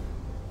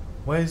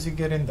 Why is it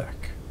getting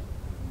dark?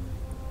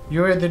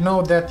 You already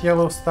know that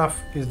yellow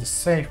stuff is the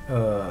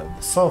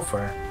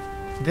sulfur.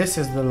 This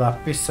is the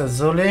lapis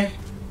lazuli.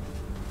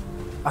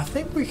 I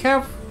think we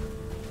have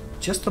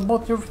just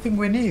about everything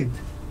we need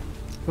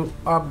to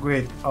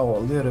upgrade our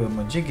little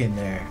majig in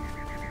there.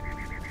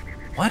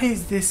 What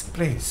is this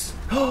place?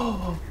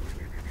 Oh,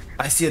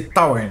 I see a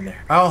tower in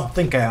there. I don't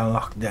think I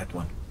unlocked that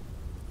one.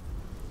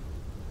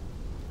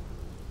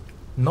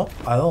 Nope,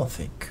 I don't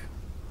think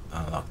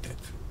I unlocked it.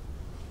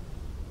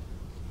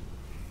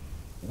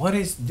 What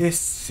is this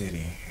city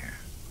here?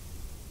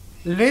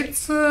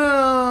 Let's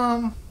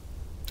I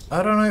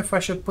don't know if I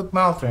should put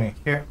my altar in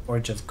here or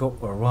just go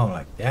around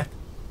like that.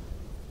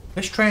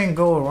 Let's try and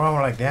go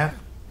around like that.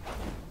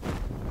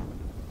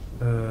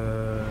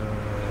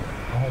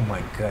 Oh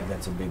my god,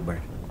 that's a big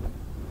bird.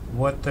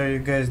 What are you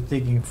guys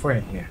digging for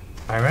in here?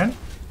 Iron?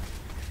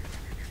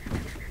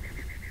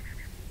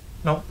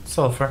 No,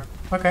 sulfur.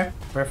 Okay,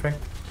 perfect.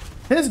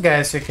 These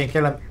guys, you can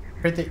kill them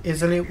pretty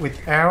easily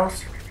with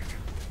arrows.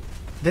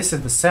 This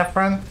is the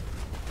saffron.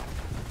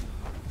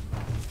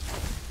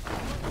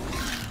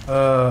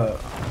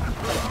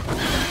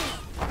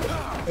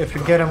 if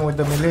you get them with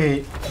the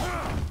melee,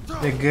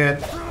 the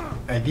good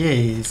idea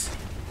is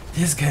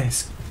these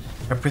guys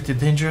are pretty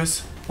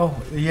dangerous. Oh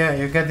yeah,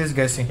 you got these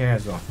guys in here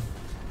as well.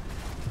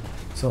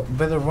 So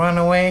better run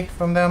away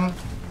from them.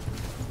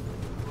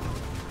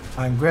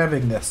 I'm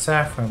grabbing the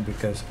saffron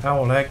because I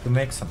would like to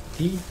make some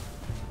tea.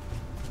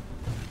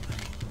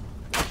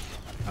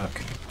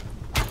 Okay.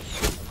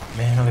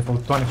 Man, level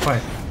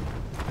 25.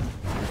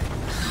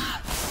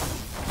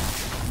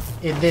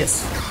 Eat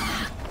this.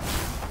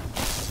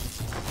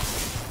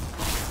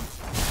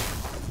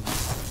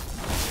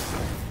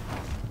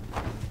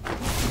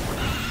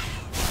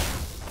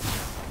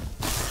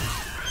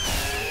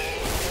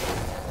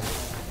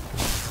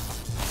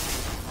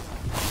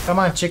 Come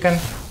on, chicken.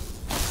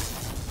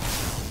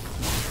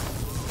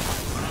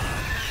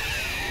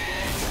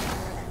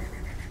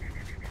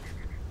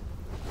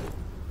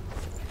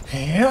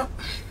 Yeah,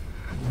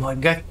 I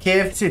got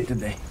KFC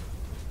today.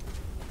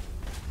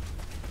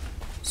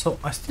 So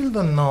I still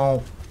don't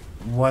know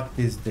what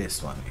is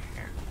this one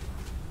here.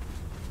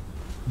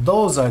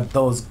 Those are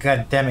those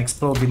goddamn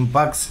exploding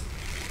bugs.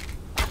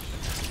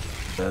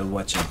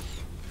 Watch out.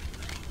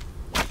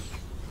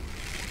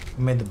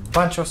 Made a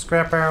bunch of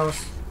scrap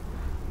arrows.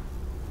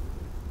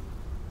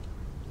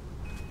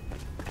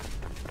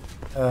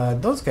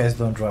 Those guys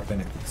don't drop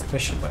anything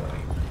special, by the way.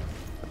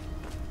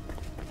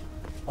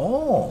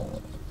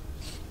 Oh,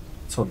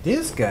 so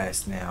these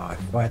guys now are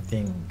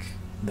fighting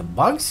the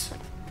bugs?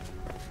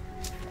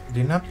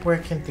 They're not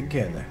working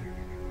together.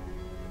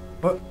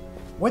 But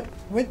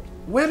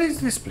where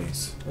is this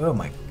place? Oh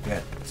my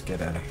god, let's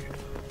get out of here.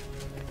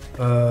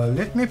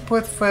 Let me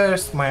put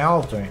first my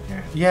altar in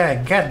here. Yeah, I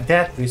got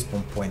that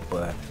respawn point,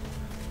 but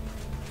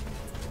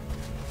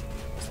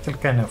still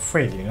kind of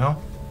afraid, you know?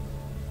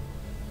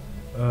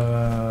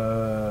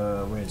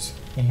 Where is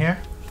it? In here?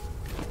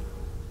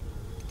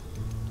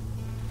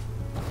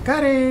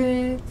 Got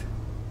it!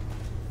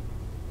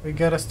 We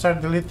gotta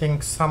start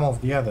deleting some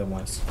of the other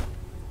ones.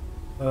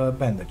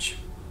 Bandage.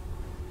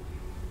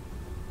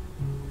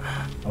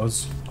 I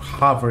was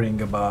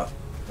hovering about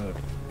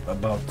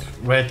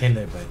right in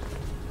there, but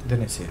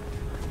didn't see it.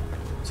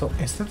 So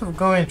instead of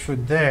going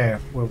through there,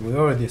 where we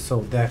already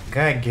saw that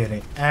guy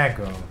getting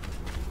aggro,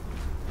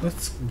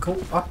 let's go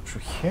up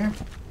through here.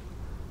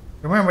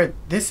 Remember,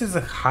 this is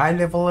a high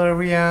level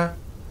area.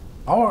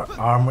 Our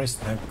armor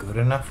is not good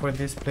enough for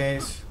this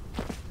place.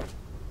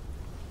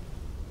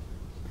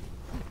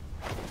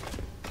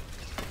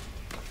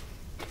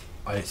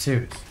 Are you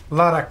serious?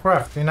 Lara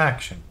Croft in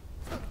action.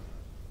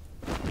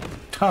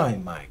 Oh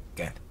my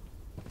god.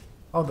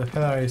 How the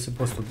hell are you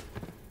supposed to...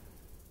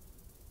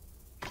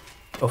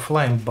 A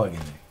flying bug in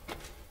there.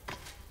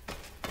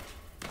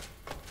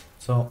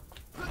 So...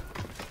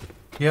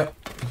 yeah,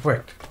 it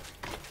worked.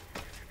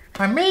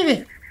 I made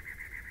it!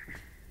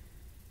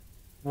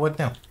 What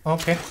now?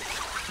 Okay.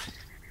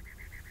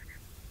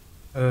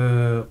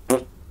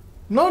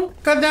 No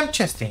goddamn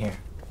chest in here.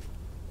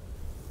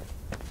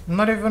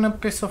 Not even a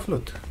piece of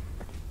loot.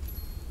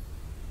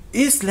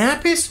 Is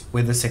lapis?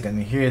 Wait a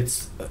second. Here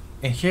it's.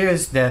 And here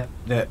is that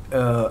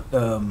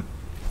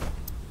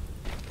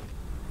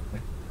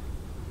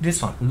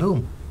this one,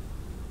 loom.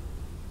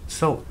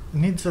 So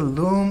needs a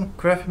loom,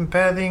 crafting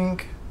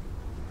padding,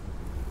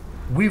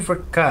 weaver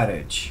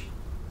cottage.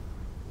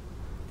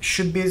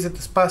 Should be easy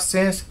to spot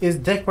since it's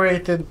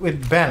decorated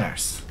with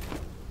banners.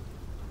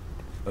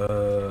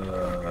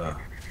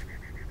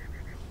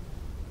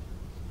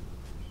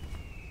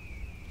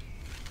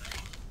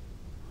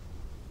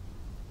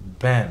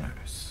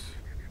 Banners.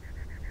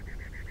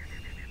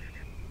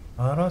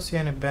 I don't see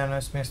any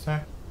banners,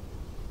 mister.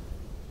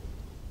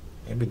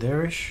 Maybe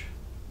there-ish.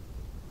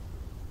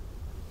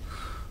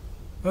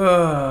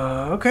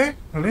 Okay,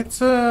 let's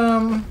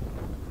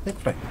take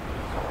flight.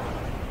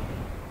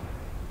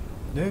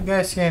 Do you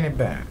guys see any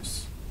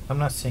banners? I'm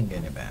not seeing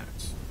any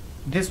banners.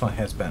 This one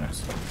has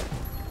banners.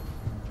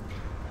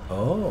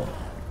 Oh.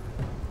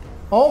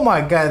 Oh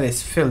my god,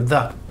 it's filled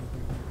up.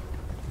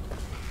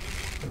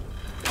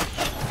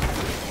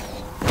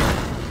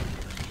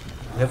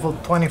 Level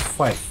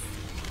 25.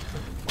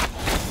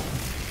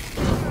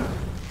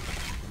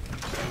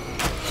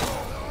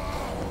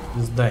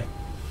 Just die.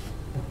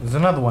 There's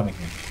another one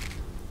again.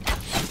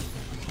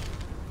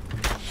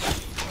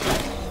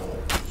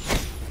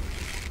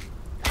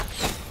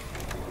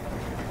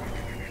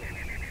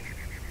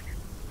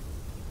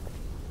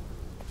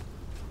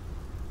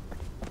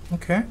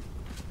 Okay.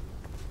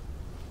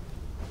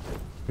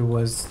 He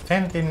was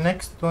standing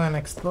next to an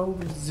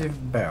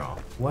explosive barrel.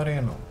 What do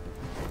you know?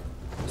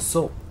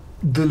 So,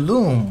 the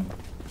loom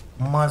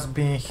must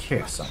be in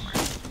here somewhere.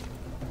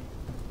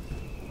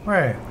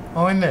 Where?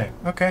 Oh, in there.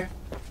 Okay.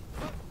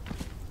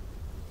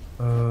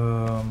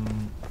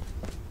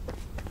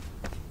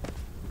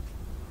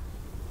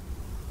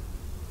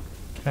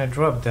 Can I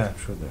drop down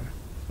through there?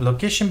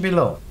 Location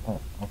below. Oh,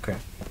 okay.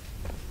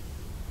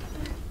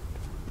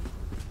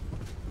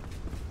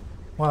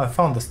 Well, I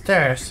found the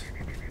stairs.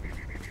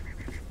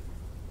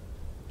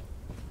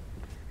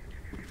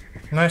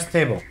 Nice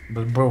table,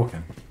 but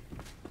broken.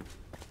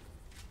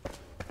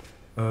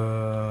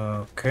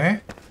 Okay.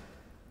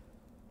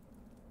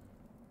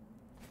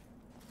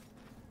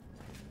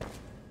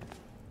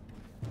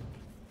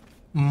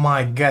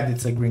 My god,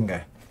 it's a green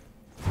guy.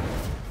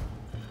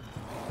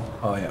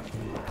 Oh yeah.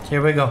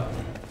 Here we go.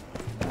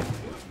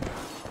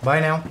 Bye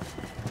now.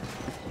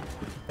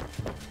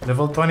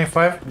 Level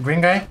 25,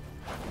 green guy.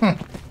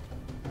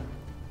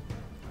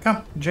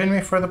 Come, join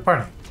me for the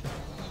party.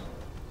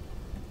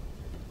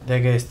 That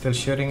guy is still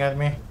shooting at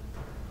me.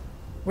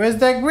 Where's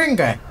that green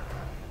guy?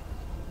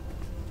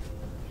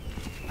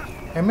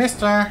 Hey,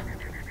 mister.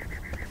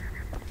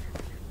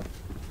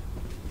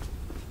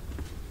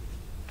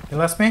 You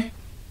lost me?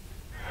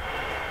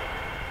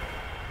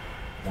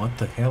 What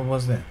the hell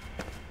was that?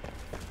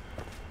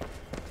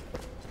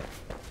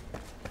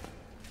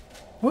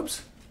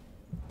 Whoops.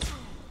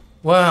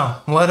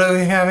 Wow, what do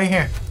we have in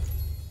here?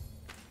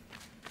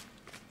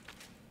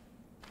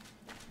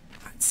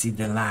 I see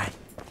the light.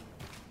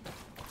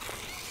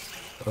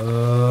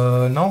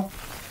 No.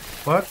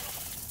 What?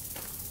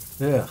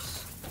 Ugh.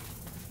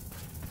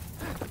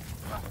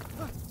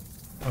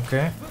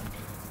 Okay.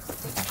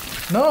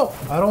 No,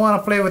 I don't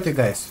want to play with you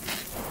guys.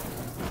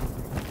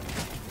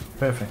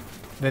 Perfect.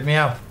 Let me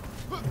out.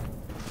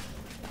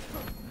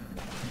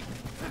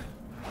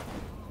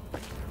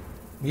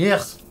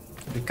 Yes,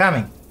 they're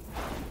coming.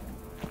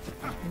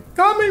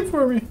 Coming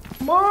for me,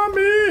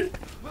 mommy.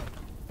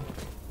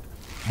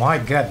 My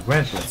god,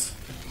 grandkids.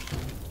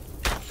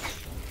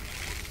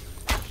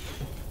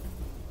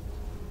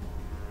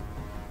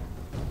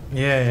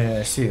 Yeah,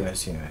 I see you, I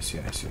see you, I see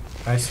you, I see you.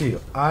 I see you,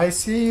 I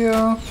see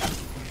you.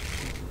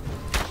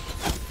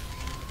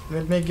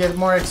 Let me get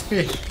more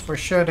XP for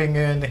shooting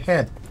you in the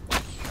head.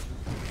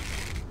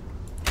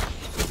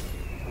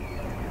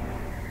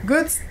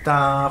 Good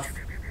stuff.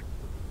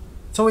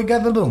 So we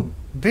got the loom.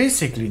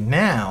 Basically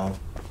now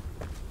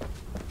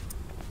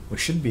we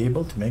should be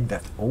able to make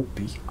that OP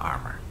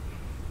armor.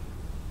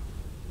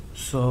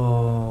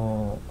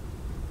 So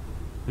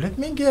let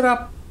me get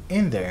up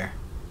in there.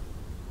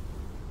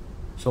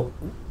 So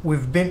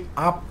we've been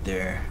up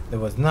there. There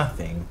was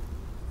nothing.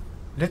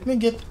 Let me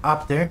get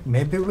up there.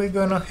 Maybe we're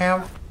gonna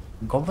have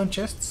golden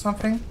chest,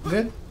 something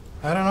good.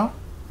 I don't know.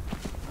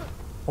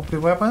 OP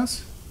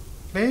weapons,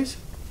 please.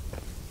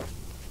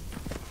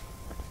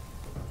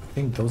 I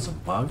think those are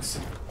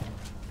bugs.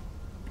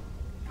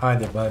 Hi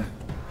there, bud.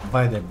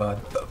 Bye there, bud.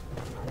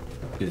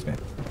 Excuse me.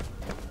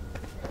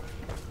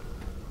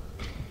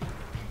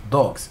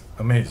 Dogs.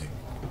 Amazing.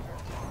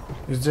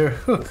 Is there a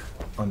hook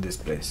on this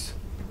place?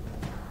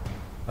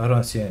 I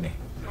don't see any.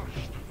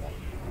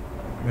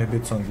 Maybe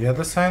it's on the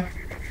other side?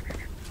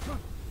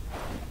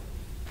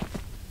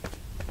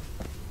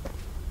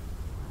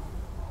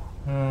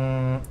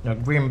 A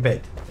green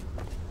bed.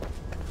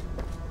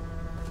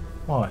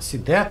 Oh, I see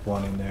that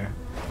one in there.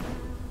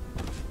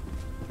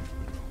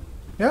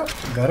 Yep,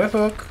 got a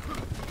hook.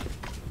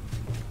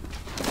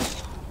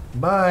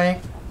 Bye.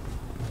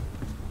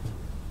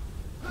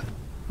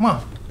 Come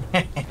on.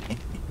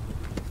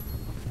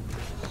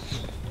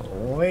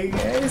 Wait,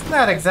 it's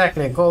not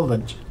exactly a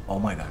golden. Oh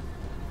my god.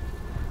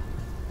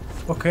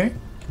 Okay.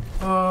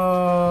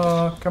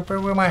 Compare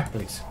with mine,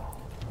 please.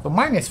 So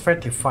mine is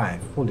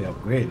 35, fully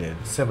upgraded,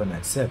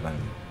 797.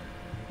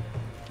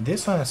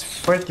 This one is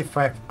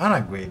 35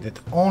 unupgraded,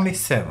 only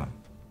 7.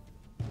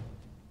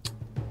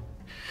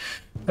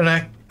 And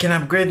I can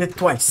upgrade it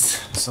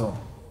twice. So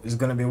it's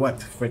gonna be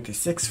what?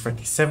 36,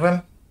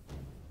 37.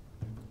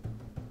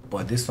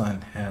 But this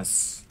one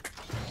has...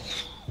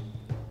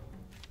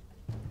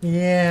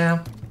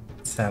 Yeah,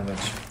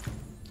 savage.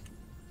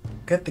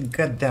 Get the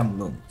goddamn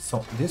loom.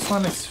 So this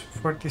one is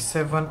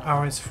 47,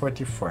 ours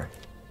 44.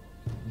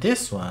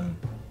 This one,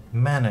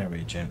 mana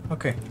region.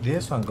 Okay,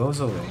 this one goes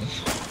away.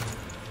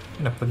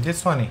 I'm gonna put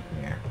this one in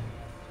here.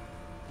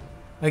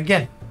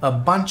 Again, a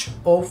bunch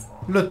of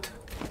loot.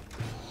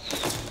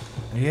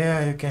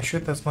 Yeah, you can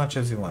shoot as much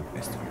as you want,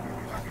 mister.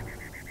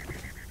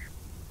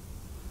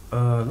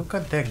 Look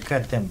at that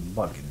goddamn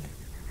bug in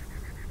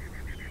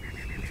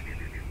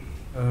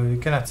there. You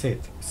cannot see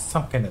it. It's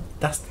some kind of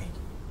dust thing.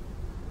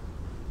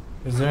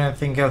 Is there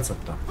anything else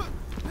up top?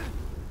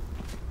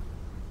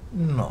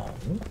 No.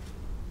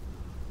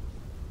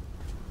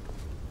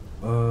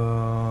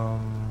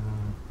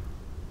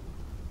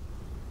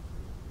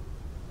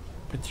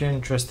 Pretty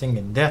interesting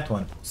in that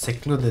one.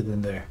 Secluded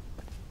in there.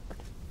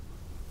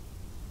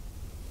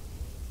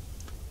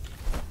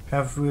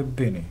 Have we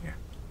been in here?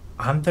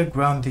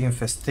 Underground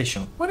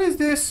infestation. What is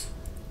this?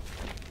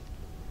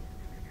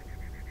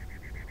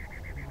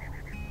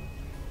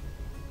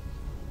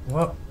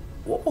 What?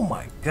 Oh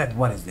my god,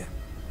 what is that?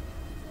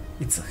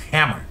 It's a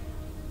hammer.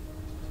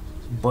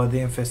 But the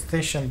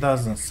infestation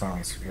doesn't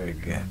sound very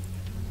good.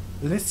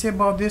 Let's see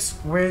about this.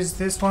 Where is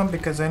this one?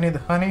 Because I need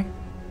honey.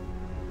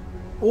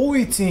 Oh,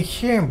 it's in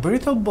here in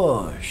Brittle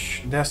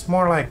Bush. That's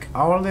more like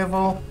our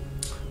level.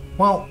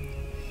 Well,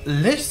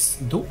 let's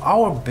do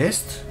our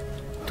best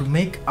to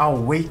make our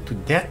way to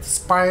that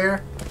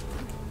spire.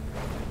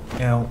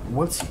 And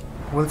we'll see.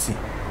 We'll see.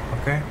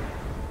 Okay.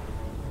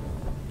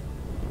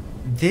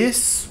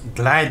 This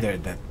glider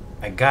that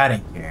I got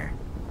in here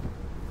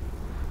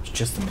It's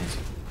just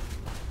amazing.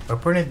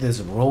 Apparently there's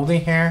a road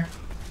in here.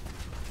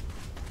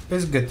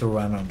 It's good to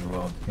run on the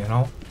road, you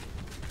know?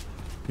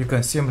 You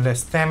consume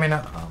less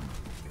stamina.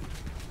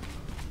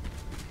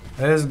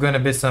 There's gonna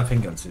be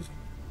something else.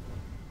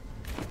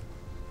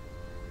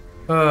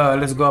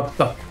 Let's go up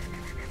top.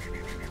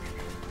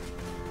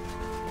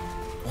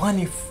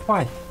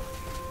 25.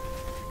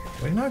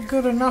 We're not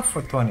good enough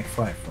for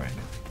 25 right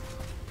now.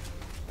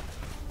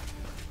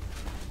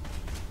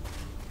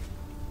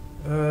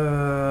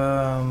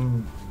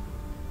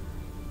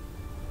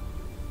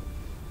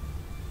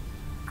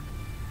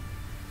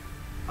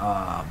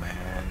 Oh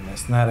man,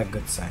 that's not a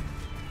good sign.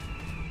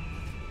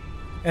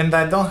 And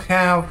I don't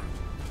have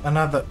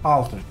another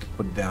altar to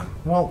put down.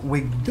 Well,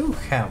 we do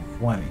have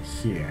one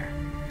here.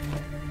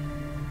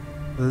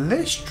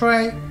 Let's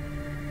try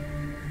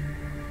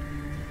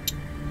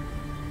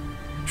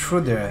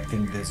through there. I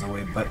think there's a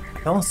way, but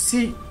I don't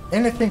see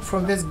anything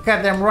from this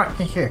goddamn rock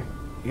in here.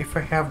 If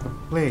I have the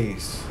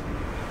place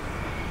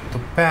to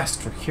pass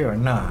through here or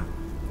not.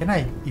 Can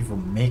I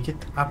even make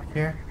it up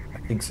here? I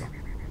think so.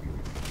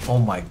 Oh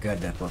my god,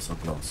 that was so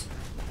close.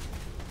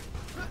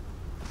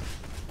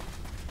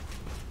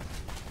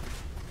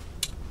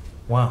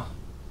 Wow.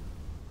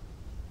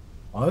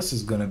 Oh, this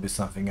is gonna be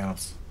something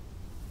else.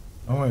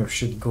 I wonder if I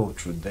should go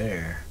through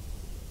there.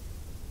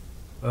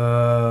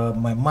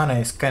 My mana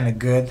is kinda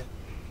good.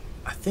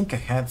 I think I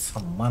had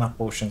some mana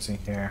potions in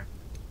here.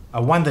 I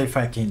wonder if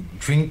I can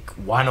drink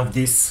one of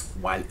these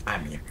while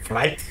I'm in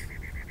flight.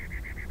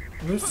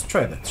 Let's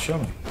try that, show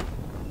me.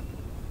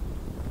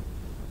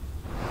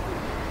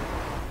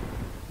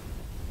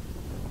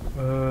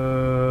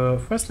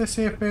 First let's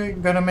see if we're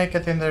gonna make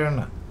it in there or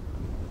not.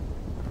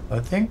 I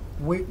think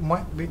we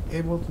might be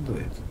able to do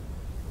it.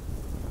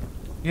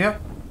 Yep.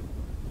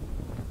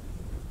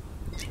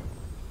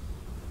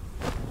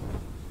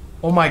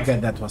 Oh my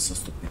god, that was so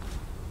stupid.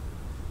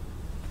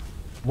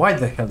 Why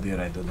the hell did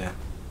I do that?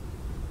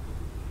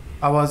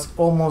 I was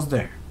almost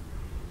there.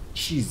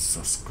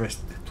 Jesus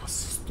Christ, that was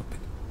so stupid.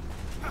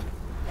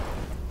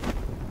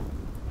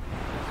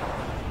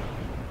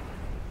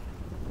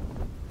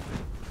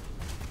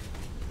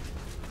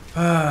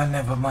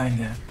 Never mind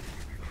that.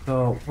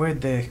 So, where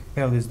the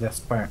hell is that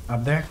spire?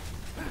 Up there?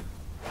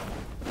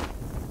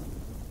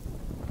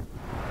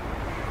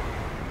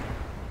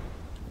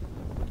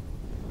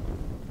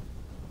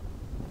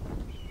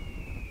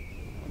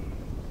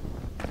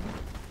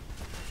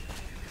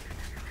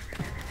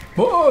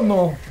 Oh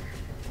no!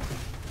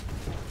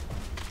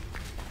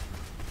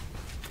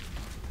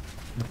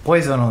 The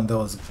poison on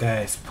those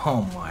guys,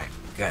 oh my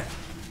god.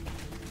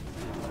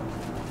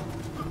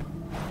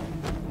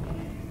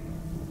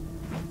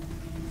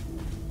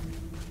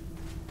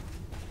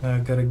 I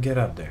gotta get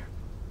up there.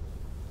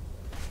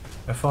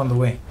 I found the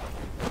way.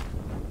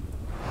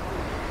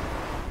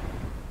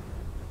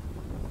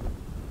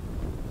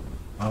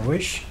 I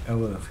wish I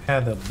would have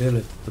had the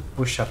ability to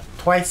push up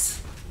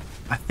twice.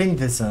 I think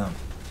there's a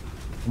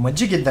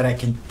majigit that I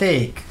can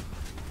take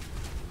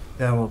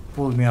that will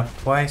pull me up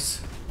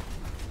twice.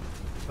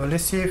 So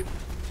let's see if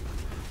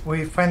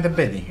we find the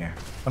bed in here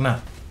or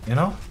not, you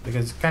know,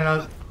 because it's kind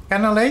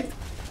of late.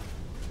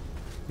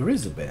 There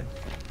is a bed.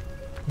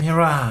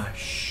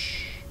 Mirage.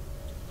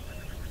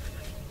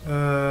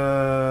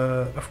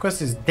 Of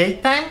course it's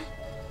daytime.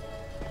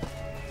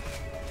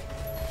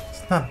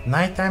 It's not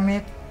nighttime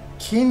yet.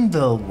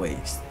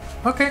 Kindlewastes.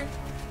 Okay.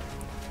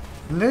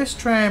 Let's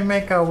try and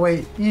make our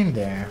way in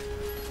there.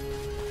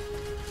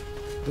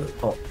 The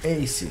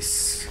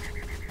oasis.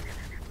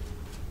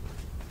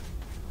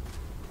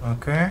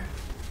 Okay.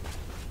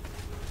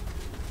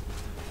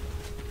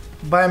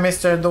 Bye,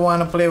 mister. Don't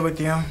wanna play with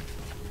you.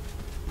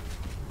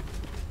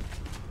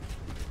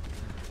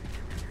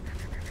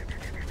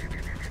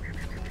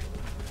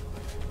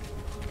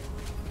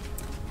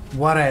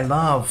 What I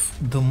love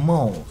the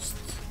most,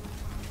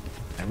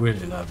 I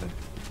really love it,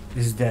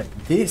 is that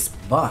these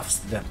buffs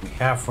that we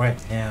have right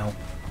now,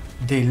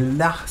 they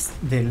last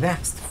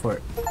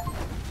for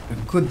a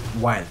good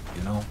while,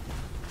 you know.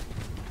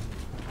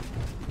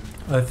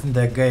 I think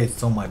that guy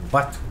is on my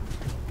butt.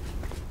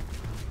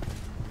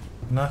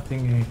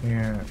 Nothing in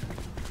here.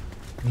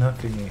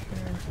 Nothing in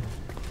here.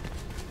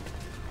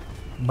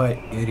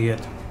 Bye,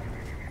 idiot.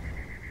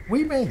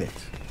 We made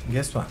it.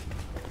 Guess what?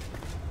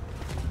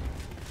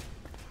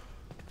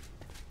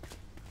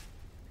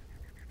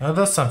 Now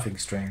that's something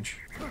strange.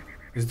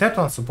 Is that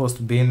one supposed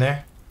to be in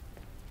there?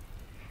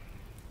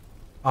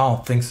 I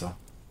don't think so.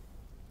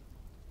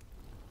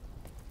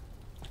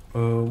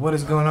 What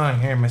is going on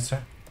here,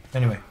 mister?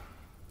 Anyway,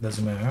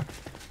 doesn't matter.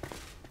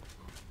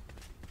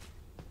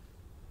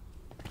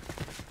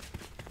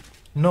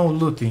 No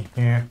looting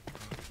here.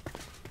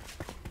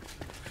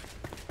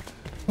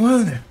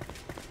 Well then.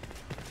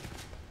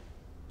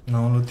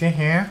 No looting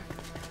here.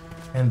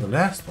 And the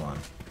last one.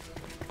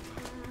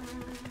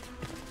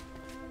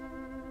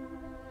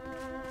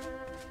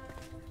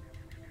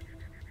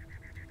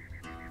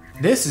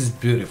 This is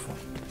beautiful.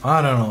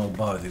 I don't know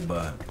about it,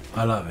 but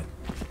I love it.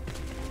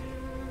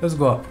 Let's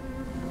go up.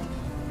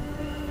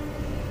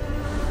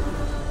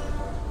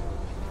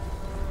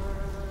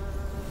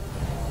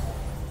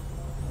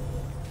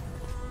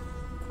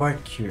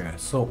 quite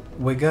curious. So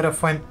we gotta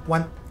find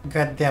one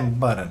goddamn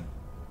button.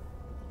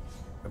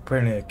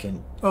 Apparently I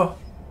can... Oh,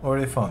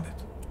 already found it.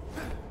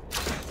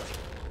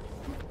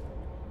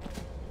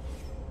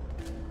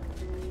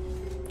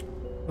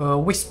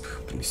 Wisp,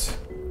 please.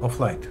 Of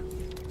light.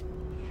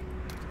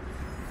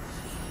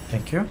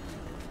 Thank you.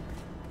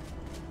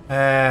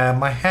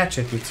 My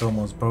hatchet is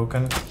almost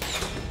broken.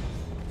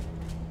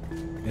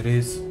 It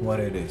is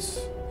what it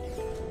is.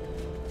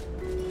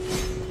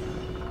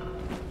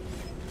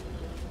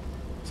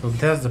 So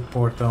that's the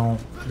portal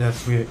that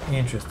we're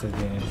interested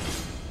in.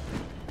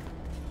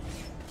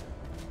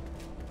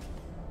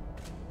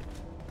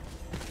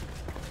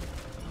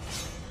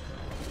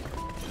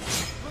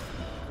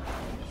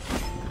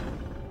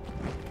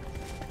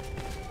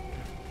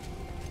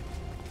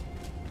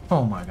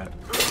 Oh my god.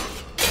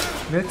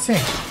 Let's see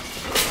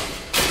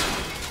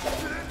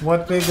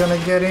what we're gonna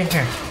get in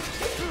here.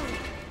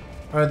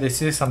 Oh, they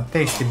see some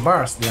tasty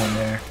bars down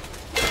there.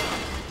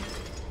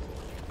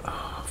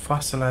 Oh,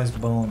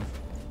 fossilized bone.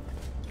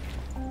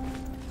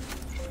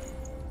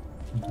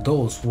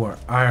 Those were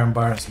iron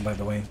bars, by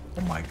the way.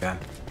 Oh my god.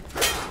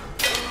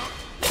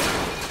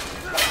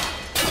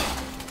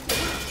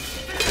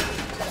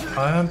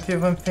 I don't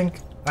even think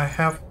I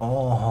have...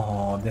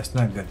 Oh, that's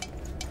not good.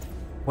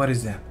 What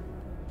is that?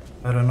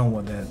 I don't know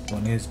what that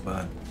one is,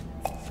 but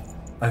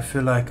I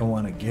feel like I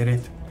want to get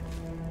it.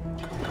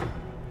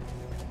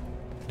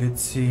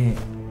 Let's see.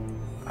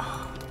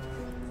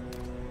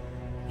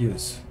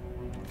 Use.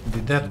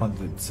 Did that one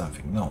do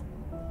something? No.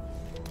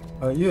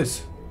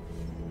 Use.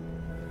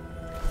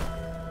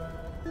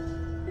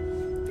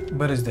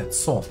 What is that?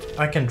 Salt.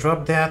 I can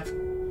drop that.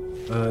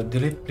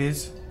 Delete,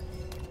 please.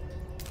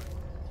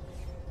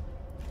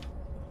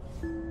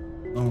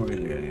 Oh,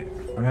 really?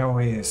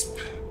 Wisp.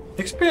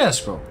 Experience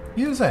scroll.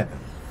 Use item.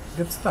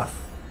 Good stuff.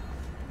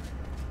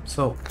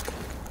 So,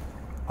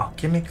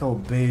 alchemical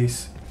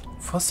base,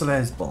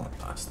 fossilized bone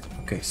dust.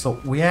 Okay,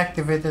 so we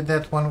activated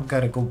that one. We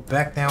gotta go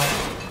back now.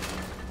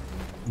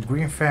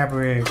 Green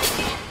fabric.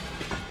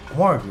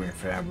 More green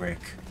fabric.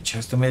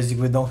 Just amazing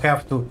we don't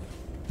have to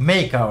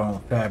make our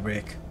own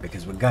fabric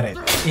because we got it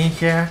in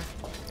here.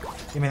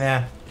 Give me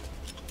that.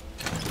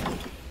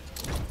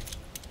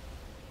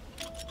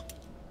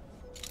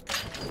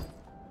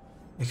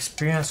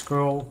 Experience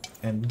scroll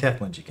and that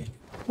one again.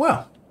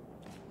 Well,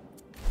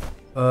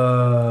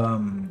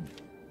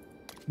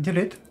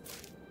 delete.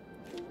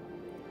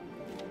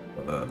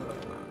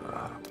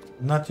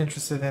 Not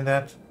interested in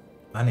that.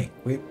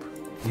 Unequip.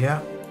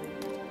 Yeah.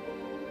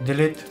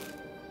 Delete.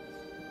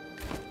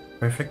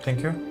 Perfect.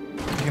 Thank you.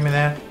 Give me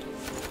that.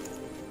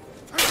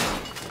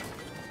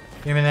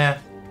 Give me that.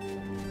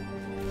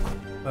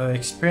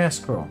 Experience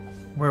scroll.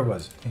 Where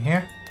was it? In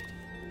here?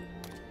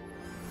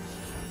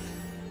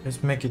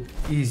 Let's make it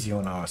easy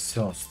on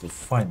ourselves to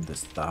find the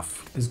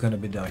stuff. It's gonna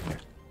be down here.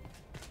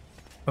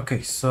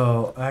 Okay,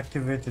 so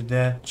activated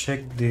that.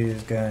 Check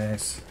these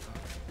guys.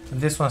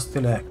 This one's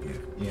still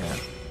active. Yeah.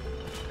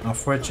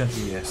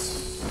 Unfortunately,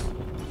 yes.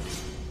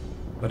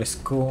 But it's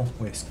cool.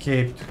 We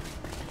escaped.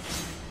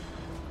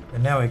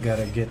 And now we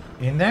gotta get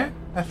in there,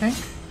 I think.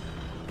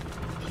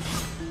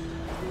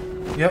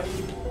 Yep.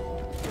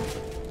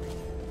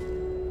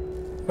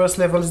 First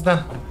level is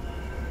done.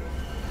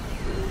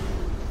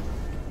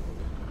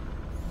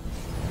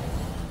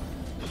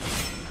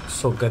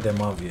 So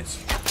goddamn obvious.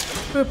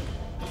 Boop.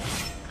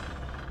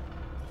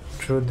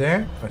 Through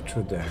there or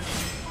through there?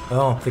 I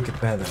don't think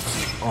it matters.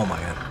 Oh my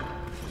god.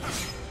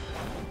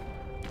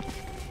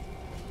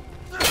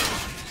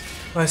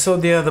 I saw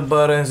the other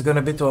button is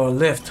gonna be to our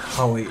left.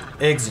 How we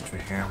exit from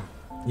here.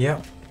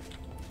 Yep.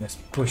 Let's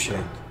push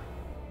it.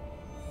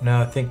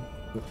 Now I think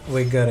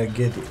we gotta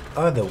get the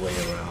other way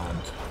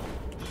around.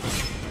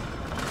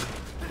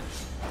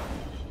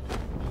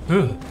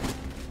 Ugh.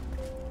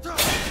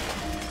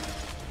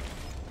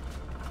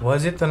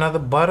 Was it another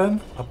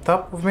button up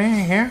top of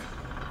me here?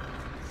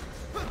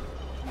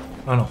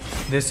 Oh no,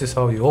 this is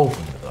how you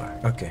open the door.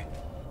 Okay.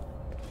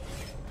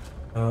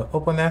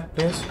 Open that,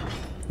 please.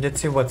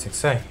 Let's see what's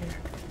inside here.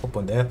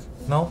 Open that.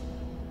 No?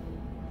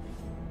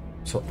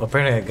 So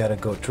apparently I gotta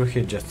go through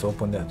here just to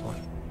open that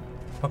one.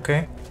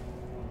 Okay.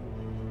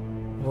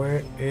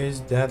 Where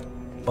is that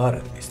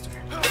button, mister?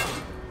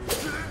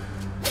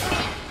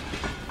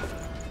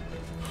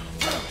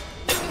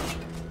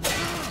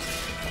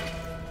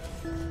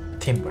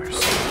 Timbers.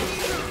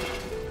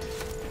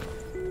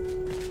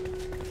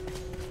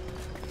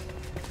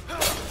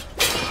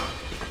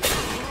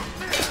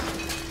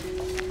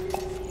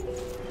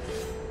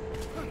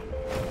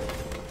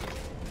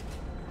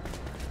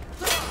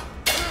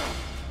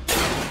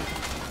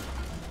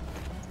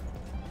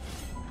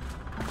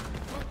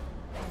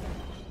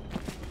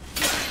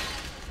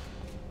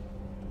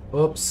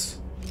 Oops.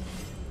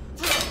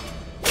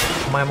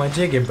 My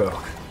majiggy broke.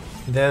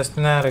 That's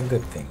not a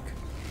good thing.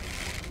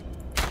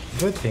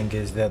 Good thing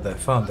is that I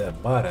found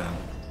that button.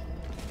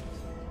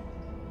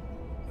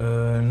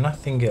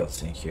 Nothing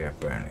else in here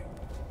apparently.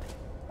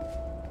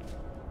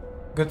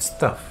 Good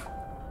stuff.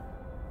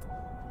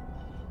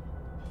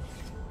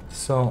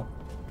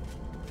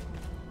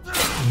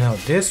 Now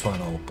this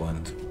one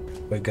opened.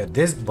 We got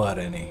this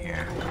button in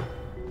here.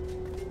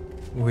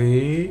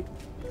 We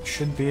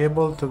should be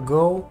able to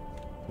go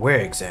where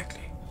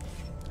exactly?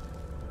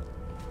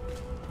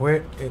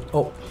 Where it?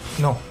 Oh,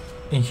 no,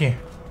 in here.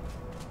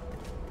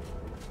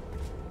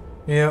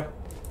 Yep.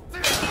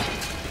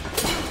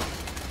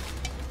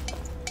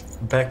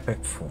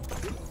 Backpack full.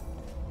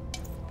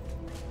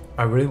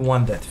 I really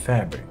want that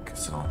fabric,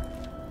 so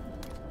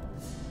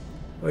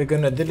we're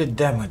gonna delete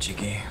that much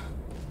again.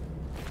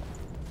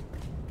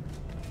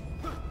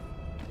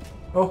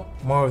 Oh,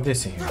 more of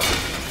this in here.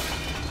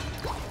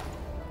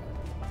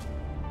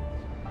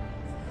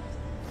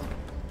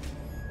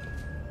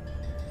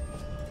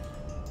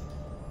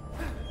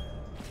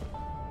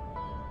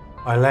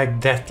 I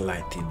like that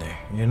light in there,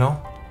 you know?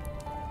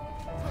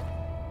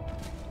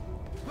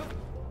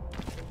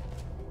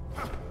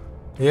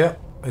 Yeah,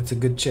 it's a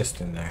good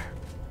chest in there.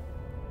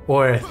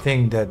 Or I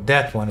think that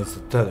that one is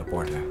the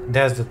teleporter.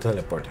 That's the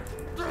teleporter.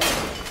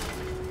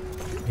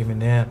 Give me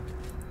that.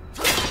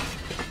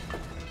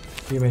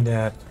 Give me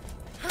that.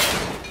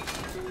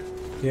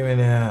 Give me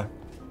that.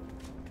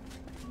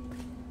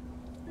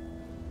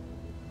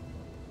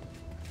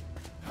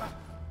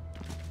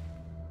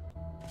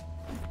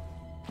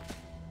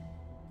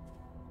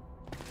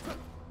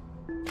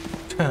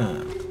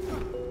 Huh.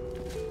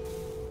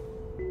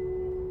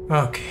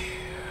 Okay.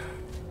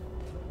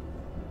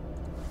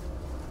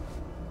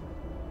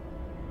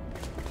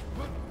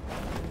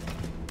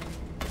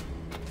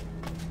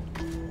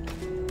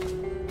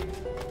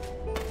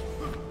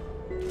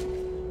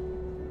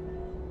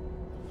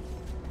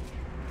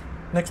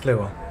 Next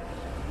level.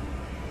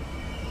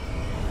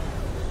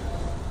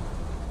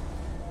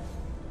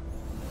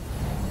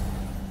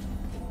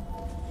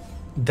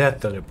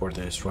 That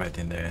teleporter is right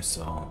in there,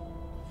 so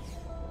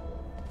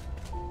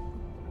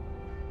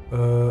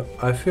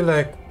I feel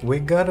like we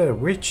gotta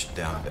reach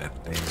down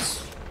that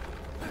place.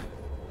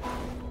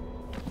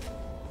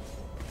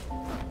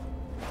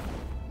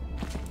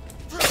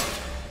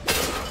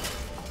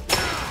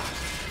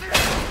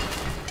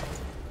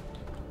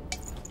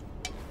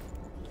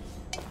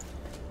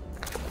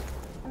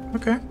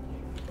 Okay.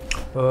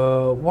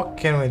 What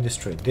can we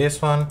destroy?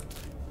 This one.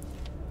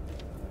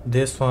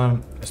 This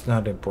one is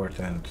not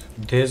important.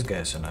 These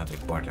guys are not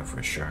important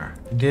for sure.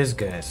 These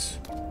guys,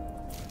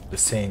 the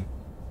same.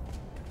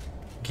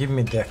 Give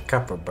me that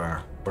copper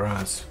bar,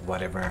 bronze,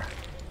 whatever.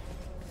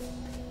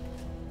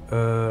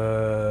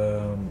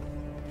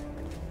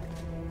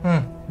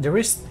 There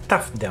is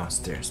stuff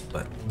downstairs,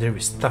 but there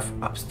is stuff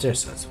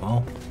upstairs as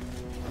well.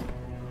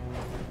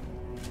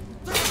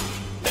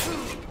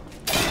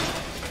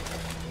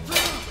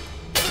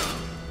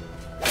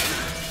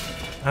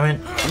 I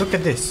mean, look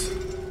at this.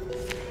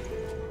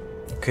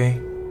 Okay,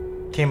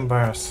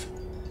 timbers.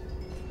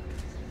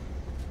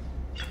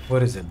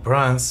 What is it?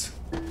 Bronze.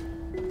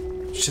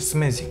 It's just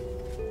amazing.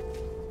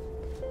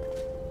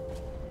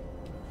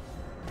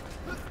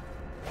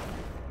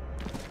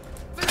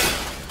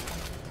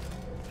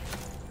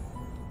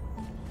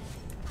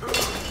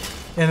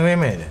 And we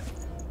made it.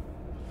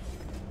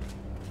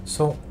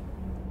 So,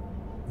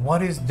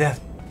 what is that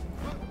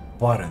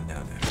button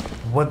down there?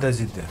 What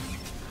does it do?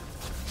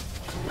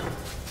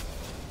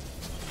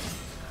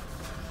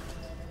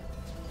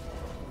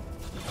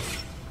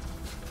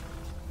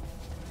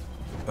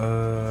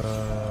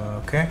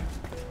 Okay.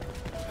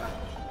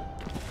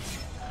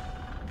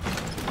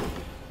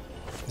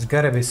 There's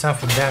gotta be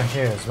something down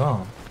here as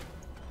well.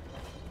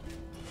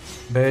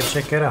 Better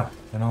check it out,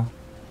 you know?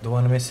 Don't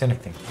wanna miss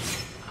anything.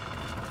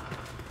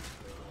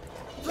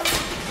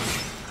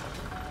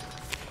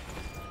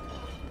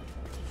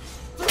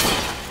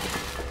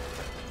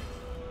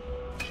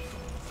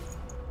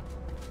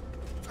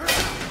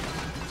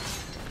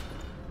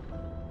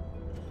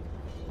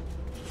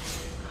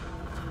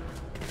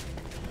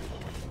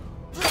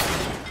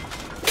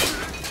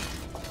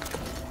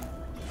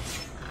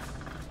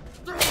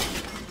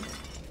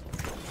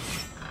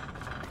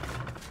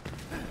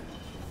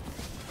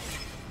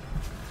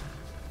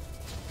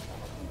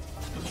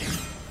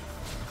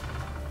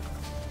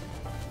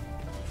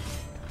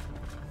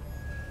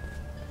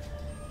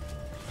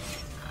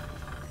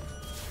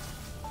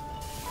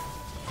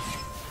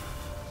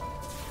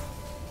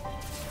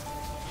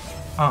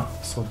 Ah,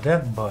 so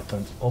that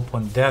button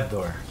opened that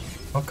door.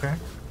 Okay.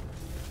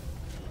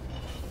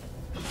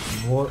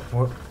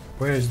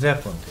 Where is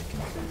that one taking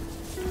me?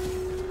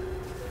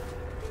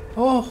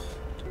 Oh,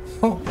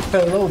 oh,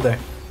 hello there.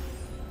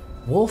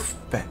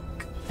 Wolfpack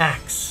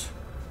axe.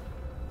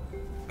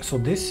 So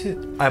this is,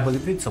 I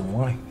believe it's a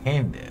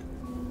one-handed.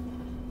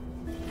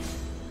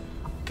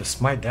 The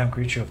smite down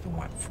creature of the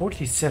one.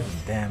 47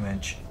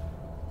 damage.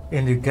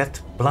 And you get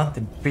blunt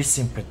and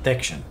piercing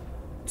protection.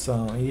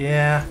 So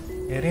yeah,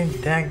 it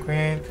ain't that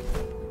great.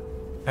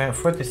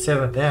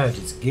 47 damage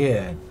is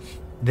good.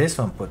 This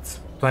one puts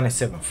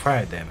 27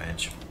 fire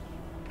damage.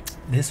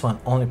 This one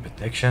only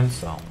protection,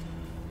 so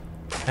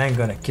I ain't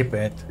gonna keep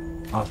it.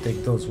 I'll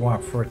take those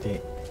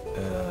 140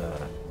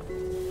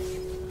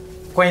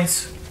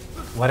 coins,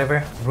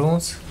 whatever,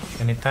 runes,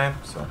 anytime.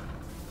 So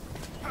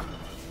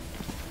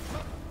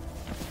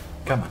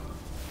come on.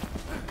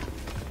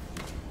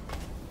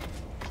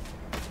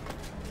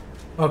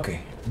 Okay,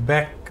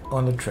 back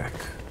on the track.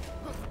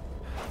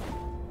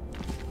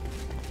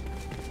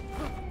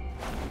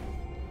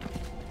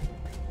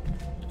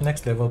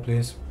 Next level,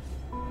 please.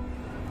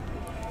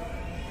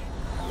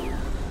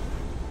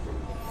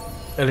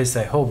 At least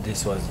I hope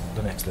this was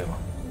the next level.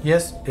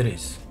 Yes, it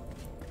is.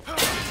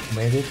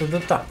 Made it to the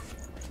top.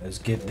 Let's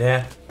get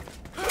that.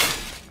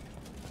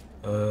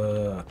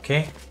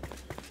 Okay.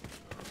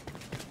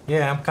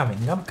 Yeah, I'm coming.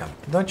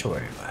 Don't you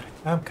worry about it.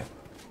 I'm coming.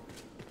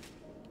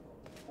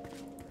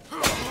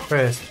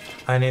 First,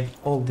 I need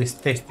all this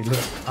tasty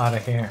loot out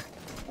of here.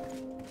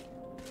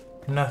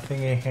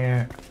 Nothing in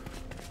here.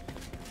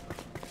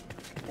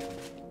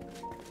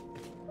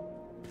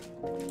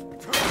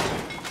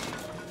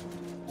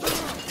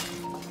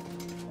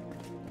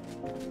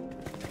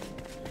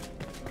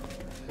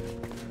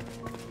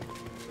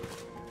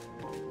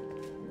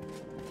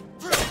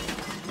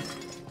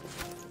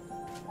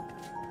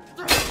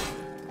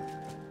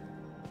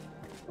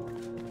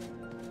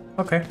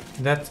 Okay,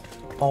 that's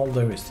all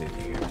there is to it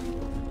here.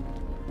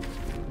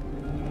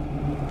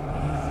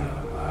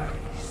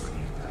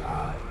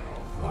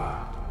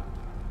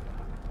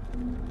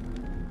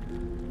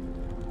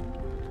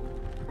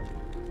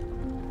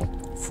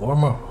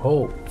 Former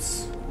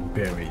hopes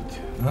buried.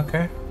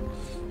 Okay.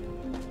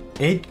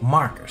 8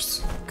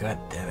 markers. God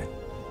damn it.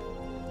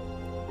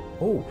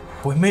 Oh,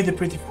 we made it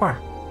pretty far.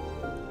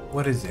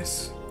 What is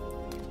this?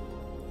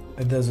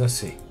 It doesn't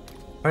see.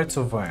 Parts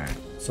of iron.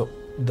 So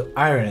the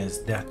iron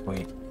is that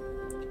way.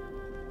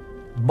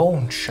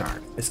 Bone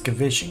shard.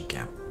 Excavation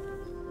camp.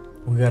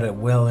 We got a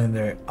well in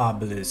there.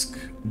 Obelisk.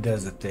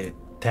 Desert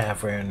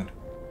tavern.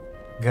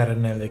 Got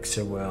an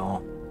elixir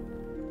well.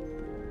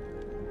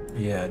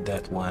 Yeah,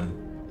 that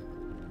one.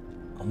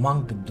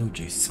 Among the Blue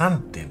Jays.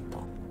 Sun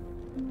Temple.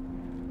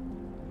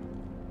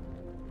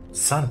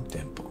 Sun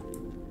Temple.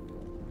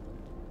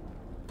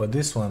 But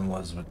this one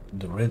was with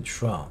the red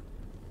shroud.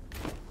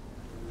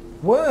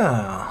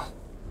 Wow.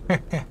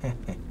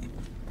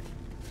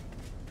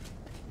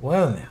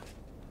 Well now.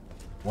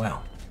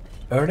 Well.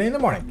 Early in the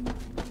morning.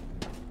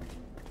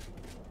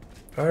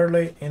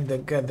 Early in the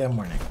goddamn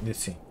morning. Let's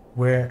see.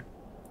 Where?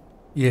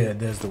 Yeah,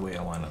 that's the way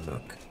I want to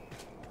look.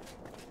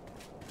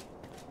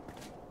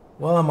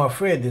 Well, I'm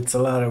afraid it's a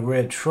lot of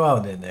red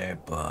shroud in there,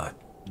 but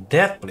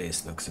that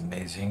place looks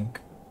amazing.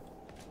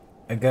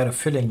 I got a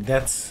feeling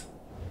that's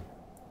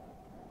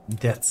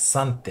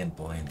Sun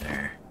Temple in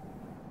there.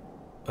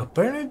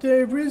 Apparently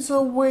there is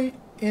a way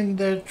in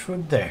there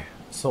through there,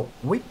 so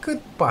we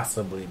could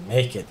possibly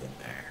make it in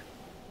there.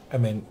 I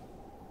mean,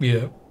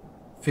 yeah,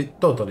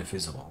 totally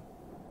feasible.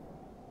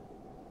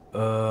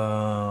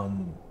 A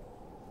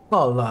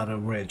lot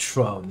of red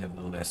shroud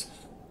nevertheless.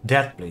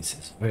 That place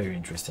is very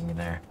interesting in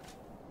there.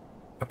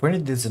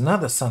 Apparently there's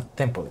another Sun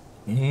Temple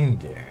in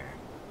there.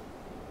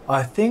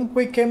 I think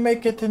we can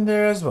make it in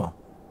there as well.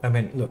 I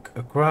mean, look,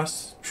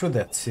 across through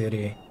that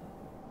city.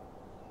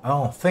 I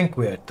don't think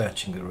we are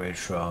touching the red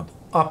shroud.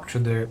 Up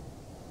through there,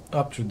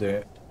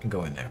 and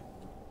go in there.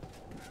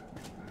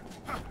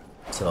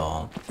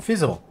 So,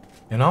 feasible,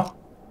 you know?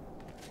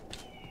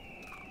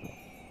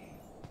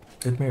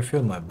 Let me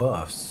refill my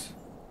buffs.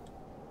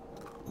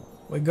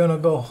 We're gonna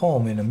go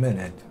home in a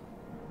minute.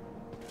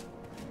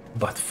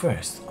 But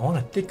first, I want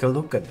to take a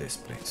look at this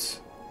place.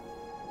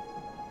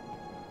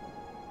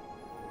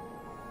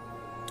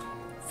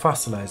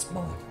 Fossilized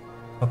bone.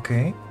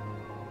 Okay.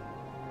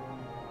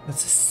 There's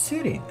a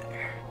city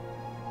there.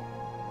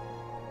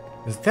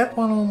 Is that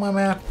one on my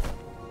map?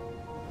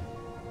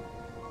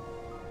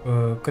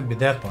 Could be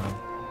that one.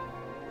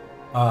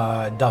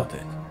 I doubt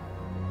it.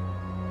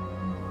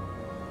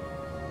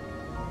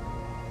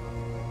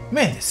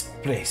 Man, this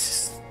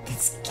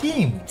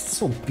game is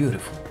so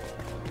beautiful.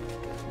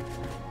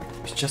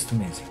 It's just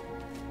amazing.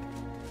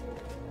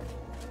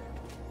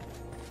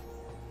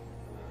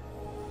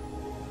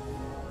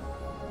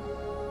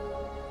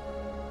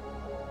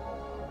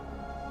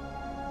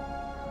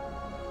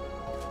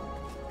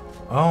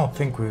 I don't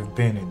think we've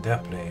been in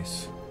that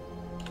place.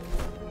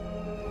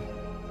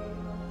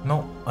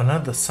 No,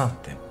 another Sun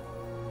Temple.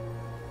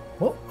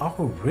 Well, I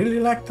would really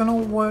like to know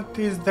what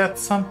is that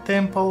Sun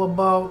Temple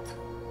about.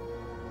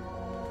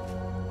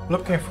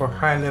 Looking for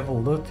high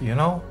level loot, you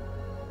know?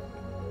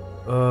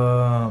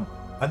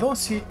 I don't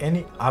see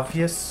any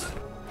obvious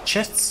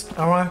chests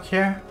around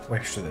here.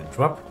 Where should I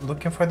drop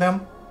looking for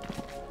them?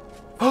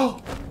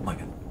 Oh my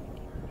god.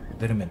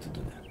 Didn't mean to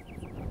do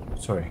that.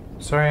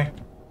 Sorry.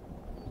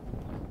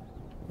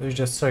 Let's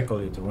just circle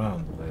it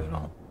around a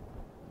little.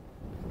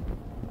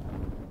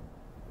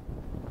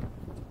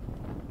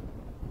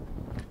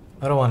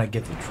 I don't want to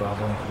get in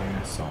trouble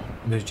here, so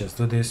let's just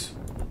do this.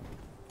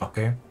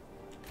 Okay.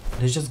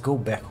 Let's just go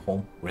back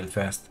home real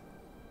fast.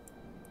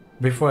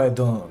 Before I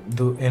don't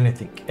do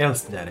anything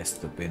else that is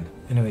stupid.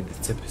 Anyway,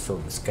 this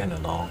episode is kinda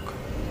long.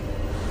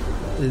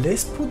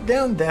 Let's put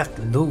down that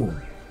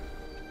loom.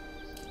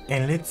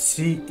 And let's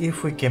see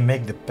if we can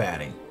make the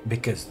padding.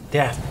 Because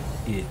that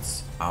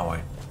is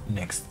our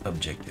next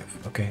objective,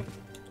 okay?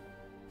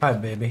 Hi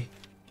baby.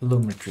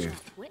 Loom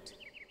retrieved.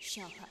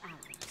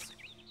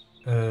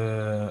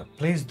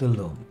 Place the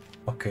loom.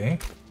 Okay.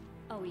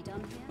 Are we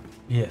done here?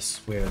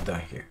 Yes, we are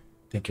done here.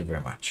 Thank you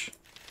very much.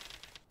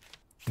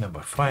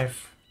 Number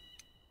 5.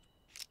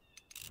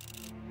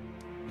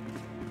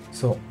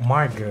 So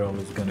my girl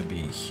is gonna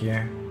be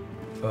here.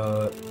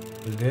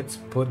 Let's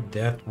put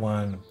that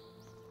one,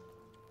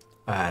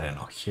 I don't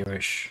know,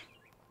 here-ish.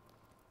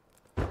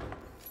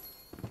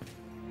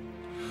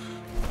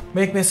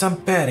 Make me some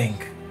padding.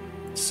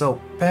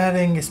 So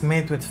padding is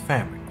made with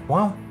fabric.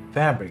 Well,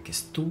 fabric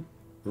is 2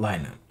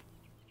 linen.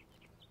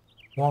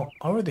 Well,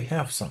 I already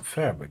have some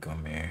fabric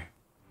on me.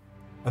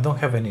 I don't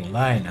have any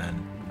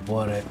linen,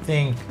 but I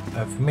think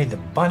I've made a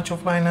bunch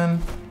of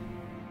linen.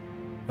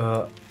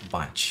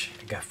 Bunch.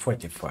 I got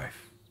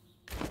 45.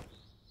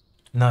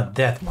 Not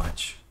that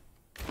much.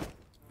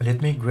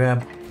 Let me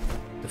grab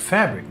the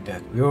fabric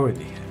that we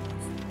already have.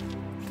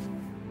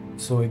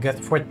 So we got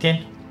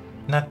 14.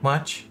 Not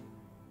much.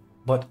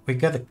 But we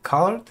got a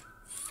colored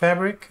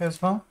fabric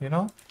as well, you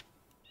know?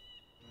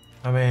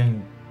 I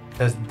mean,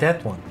 does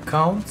that one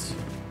count?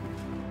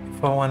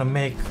 If I want to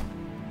make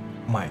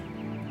my,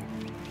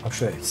 how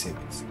should I say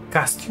this,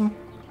 costume?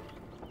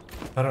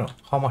 I don't know,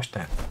 how much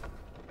time?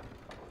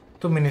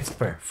 2 minutes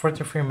per,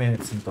 43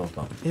 minutes in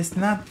total. It's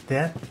not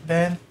that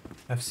bad,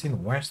 I've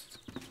seen worse.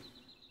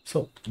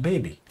 So,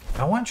 baby,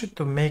 I want you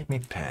to make me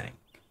padding.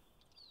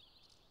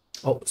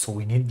 Oh, so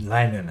we need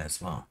linen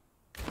as well.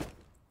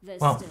 There's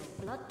Well, still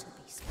blood to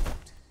be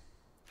spilled.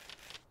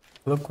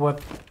 look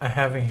what I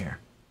have in here.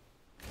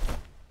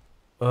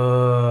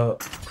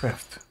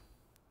 Craft.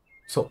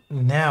 So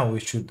now we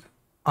should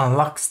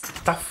unlock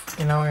stuff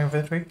in our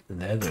inventory.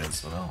 Leather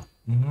as well.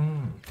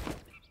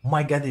 Oh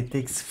my god, it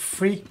takes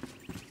 3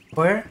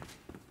 per.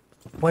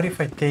 What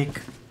if I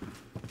take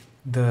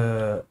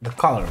the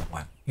color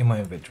one in my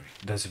inventory?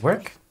 Does it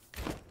work?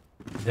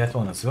 That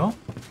one as well?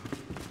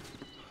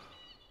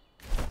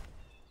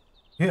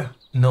 Yeah.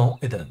 No,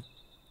 it doesn't.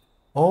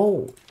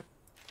 Oh.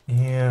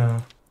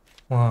 Yeah.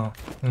 Well.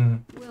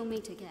 We'll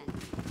meet again.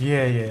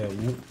 Yeah.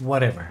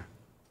 Whatever.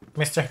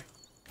 Mister,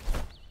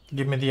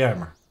 give me the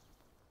armor.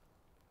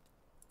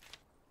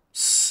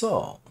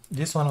 So,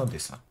 this one or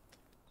this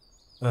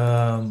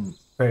one?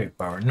 Fairy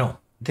power. No,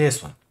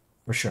 this one.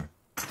 For sure.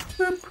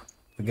 Boop.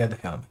 We got the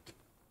helmet.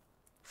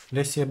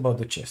 Let's see about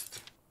the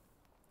chest.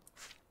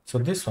 So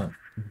this one,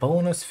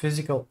 bonus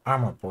physical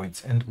armor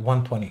points and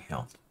 120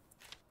 health.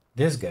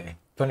 This guy,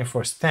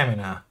 24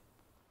 stamina,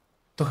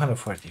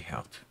 240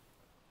 health.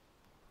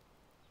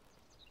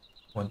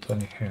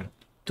 120 health.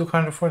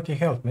 240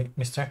 health,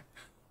 mister.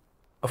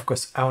 Of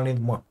course, I'll need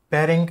more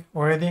padding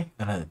already.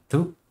 Another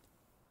 2.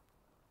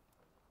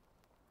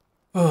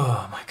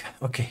 Oh my god.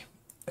 Okay.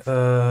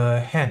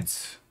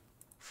 Hands.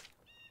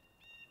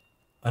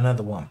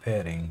 Another 1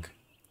 padding.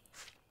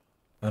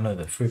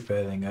 Another 3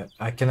 padding.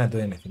 I cannot do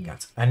anything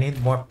else. I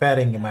need more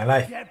padding in my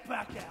life. Get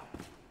back out.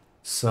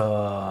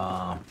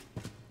 So...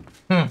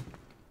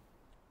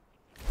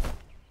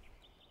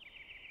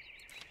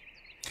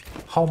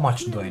 How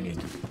much do I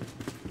need?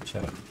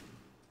 Shut up.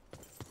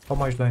 How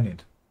much do I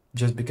need?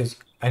 Just because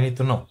I need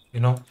to know,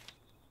 you know?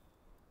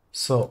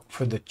 So,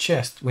 for the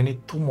chest, we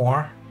need 2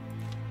 more.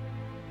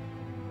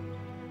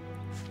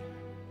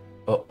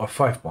 Oh, or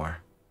 5 more.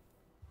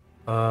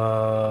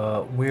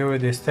 We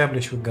already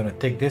established we're gonna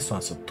take this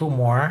one, so 2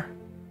 more.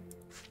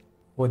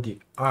 For the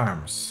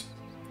arms.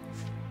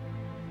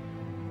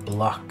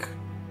 Lock.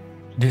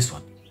 This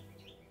one.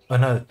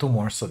 Another 2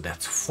 more, so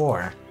that's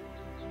 4.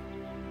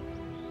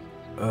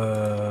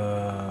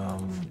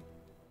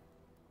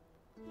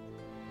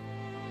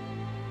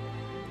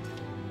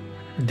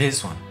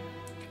 This one.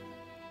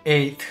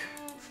 8.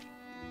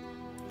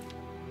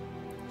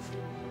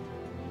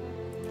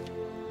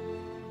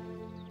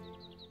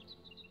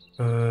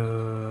 I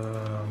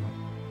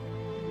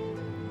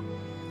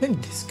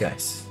think these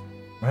guys,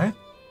 right?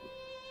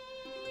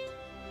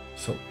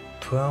 So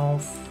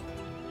 12.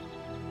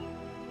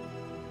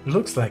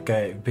 Looks like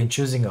I've been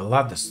choosing a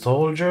lot the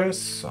soldiers,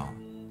 so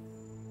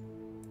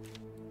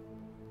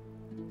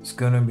it's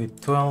gonna be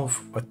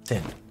 12 or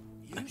 10.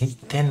 I need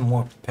 10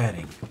 more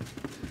padding.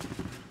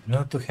 In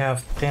order to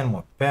have 10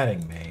 more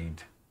padding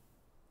made,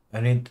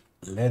 I need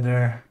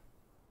leather,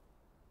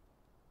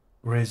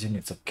 resin,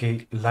 it's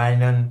okay,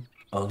 linen,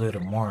 a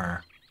little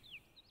more,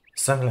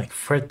 something like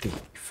 30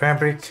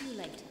 fabric. See you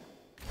later.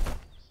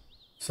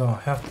 So I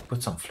have to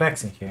put some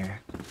flax in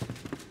here.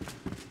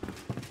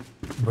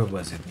 Where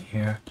was it in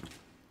here?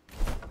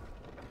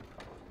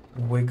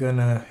 We're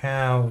gonna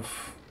have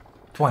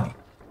 20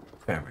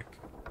 fabric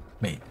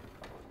made.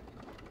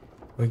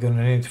 We're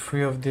gonna need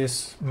 3 of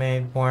this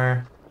made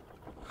more.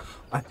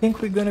 I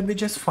think we're gonna be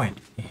just fine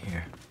in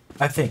here.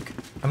 I think.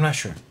 I'm not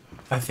sure.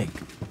 I think.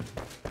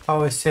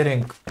 How is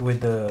sitting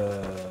with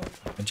the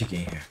jig in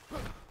here?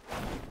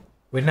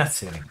 We're not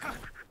sitting.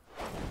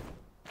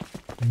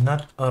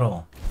 Not at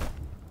all.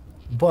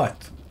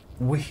 But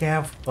we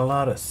have a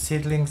lot of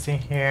seedlings in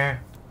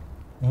here.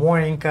 More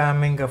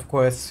incoming, of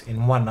course.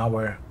 In 1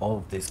 hour, all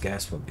of these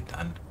guys will be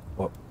done.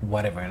 Or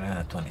whatever,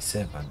 another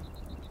 27.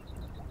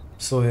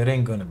 so it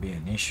ain't gonna be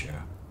an issue.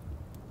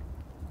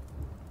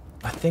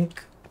 I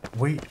think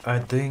we are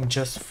doing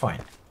just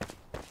fine.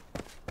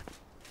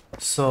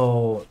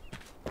 So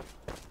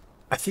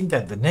I think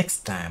that the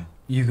next time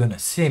you're gonna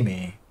see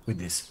me with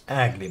this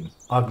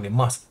ugly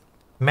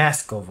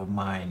mask over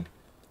mine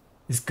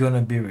is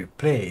gonna be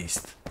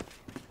replaced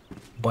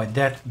by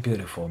that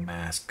beautiful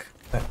mask.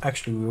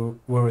 Actually,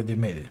 we already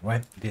made it,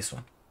 right? This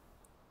one.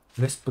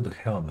 Let's put the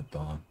helmet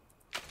on.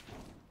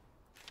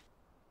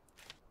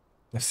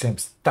 The same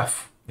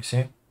stuff, you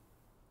see?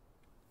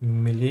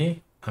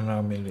 Melee and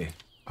our melee.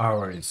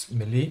 Ours is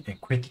melee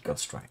and critical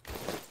strike.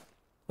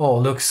 Oh,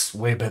 looks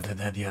way better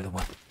than the other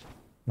one.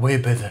 Way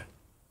better.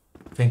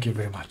 Thank you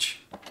very much.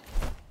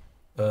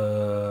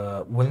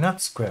 We'll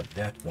not scrap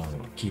that one,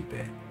 we'll keep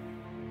it.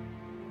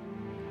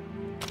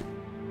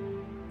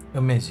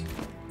 Amazing.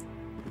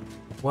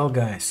 Well,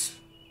 guys,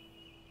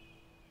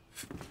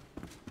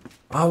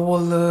 I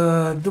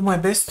will do my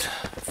best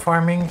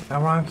farming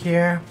around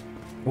here.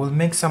 We'll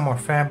make some more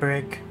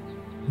fabric,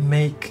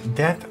 make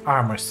that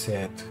armor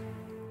set,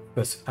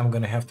 because I'm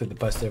gonna have to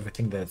deposit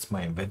everything that's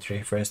my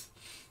inventory first.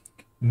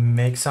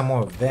 Make some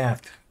more of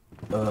that,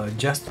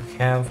 just to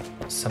have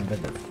some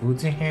better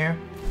foods in here.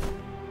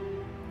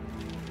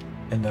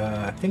 And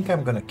I think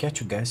I'm gonna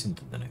catch you guys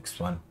into the next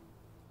one.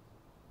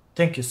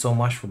 Thank you so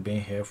much for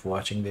being here, for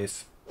watching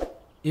this.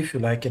 If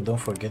you like it, don't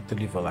forget to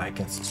leave a like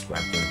and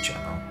subscribe to the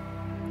channel.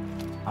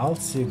 I'll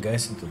see you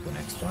guys into the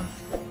next one.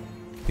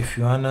 If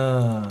you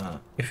wanna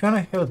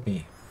help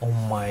me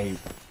on my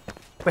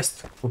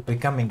quest for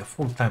becoming a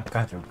full-time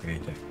content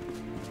creator,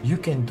 you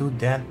can do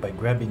that by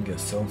grabbing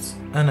yourselves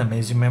an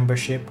amazing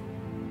membership.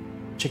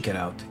 Check it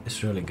out,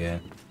 it's really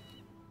good.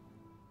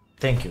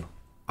 Thank you.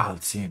 I'll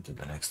see you into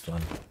the next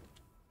one.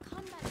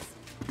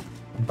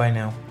 Bye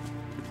now.